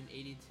 81 and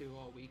 82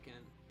 all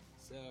weekend.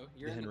 So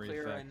you're The in the Henry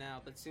clear effect. right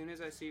now. But as soon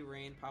as I see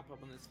rain pop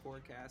up on this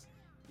forecast,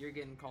 you're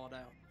getting called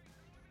out.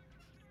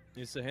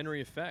 It's the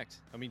Henry effect.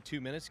 I mean,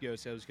 2 minutes ago, it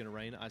said it was gonna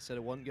rain. I said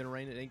it wasn't gonna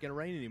rain. It ain't gonna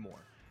rain anymore.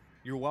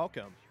 You're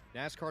welcome,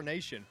 NASCAR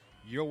Nation.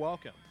 You're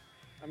welcome.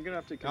 I'm gonna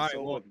have to All right,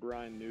 consult well- with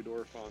Brian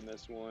Newdorf on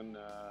this one,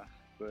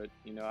 but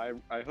you know,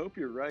 I hope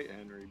you're right,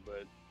 Henry.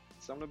 But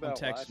something about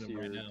texting last him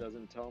year right now.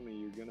 doesn't tell me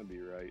you're gonna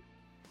be right.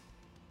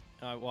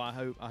 Well, I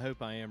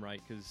hope I am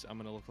right, because I'm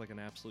gonna look like an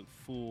absolute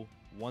fool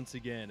once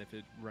again if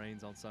it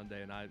rains on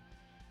Sunday, and if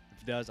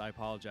it does, I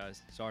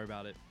apologize. Sorry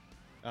about it.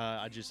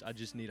 I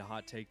just need a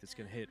hot take that's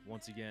gonna hit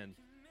once again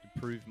to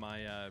prove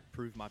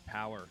my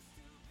power.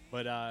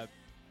 But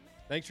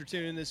thanks for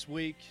tuning in this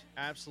week.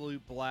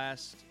 Absolute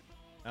blast.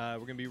 We're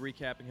gonna be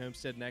recapping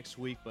Homestead next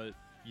week, but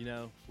you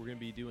know we're gonna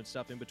be doing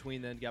stuff in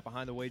between then. Got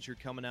Behind the Wager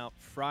coming out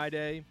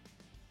Friday.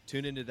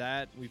 Tune into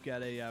that. We've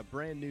got a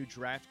brand new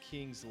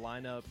DraftKings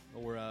lineup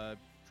or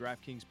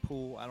DraftKings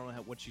pool. I don't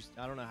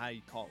know how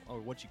you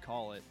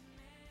call it.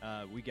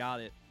 We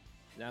got it.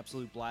 An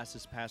absolute blast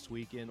this past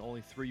weekend.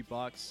 Only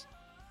 $3.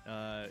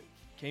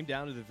 Came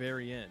down to the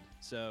very end.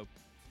 So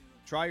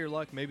try your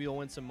luck. Maybe you'll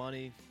win some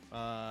money.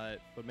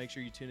 But make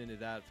sure you tune into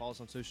that. Follow us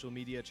on social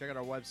media. Check out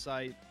our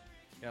website.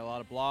 Got a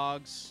lot of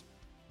blogs,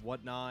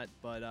 whatnot.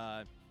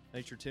 But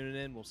thanks for tuning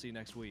in. We'll see you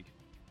next week.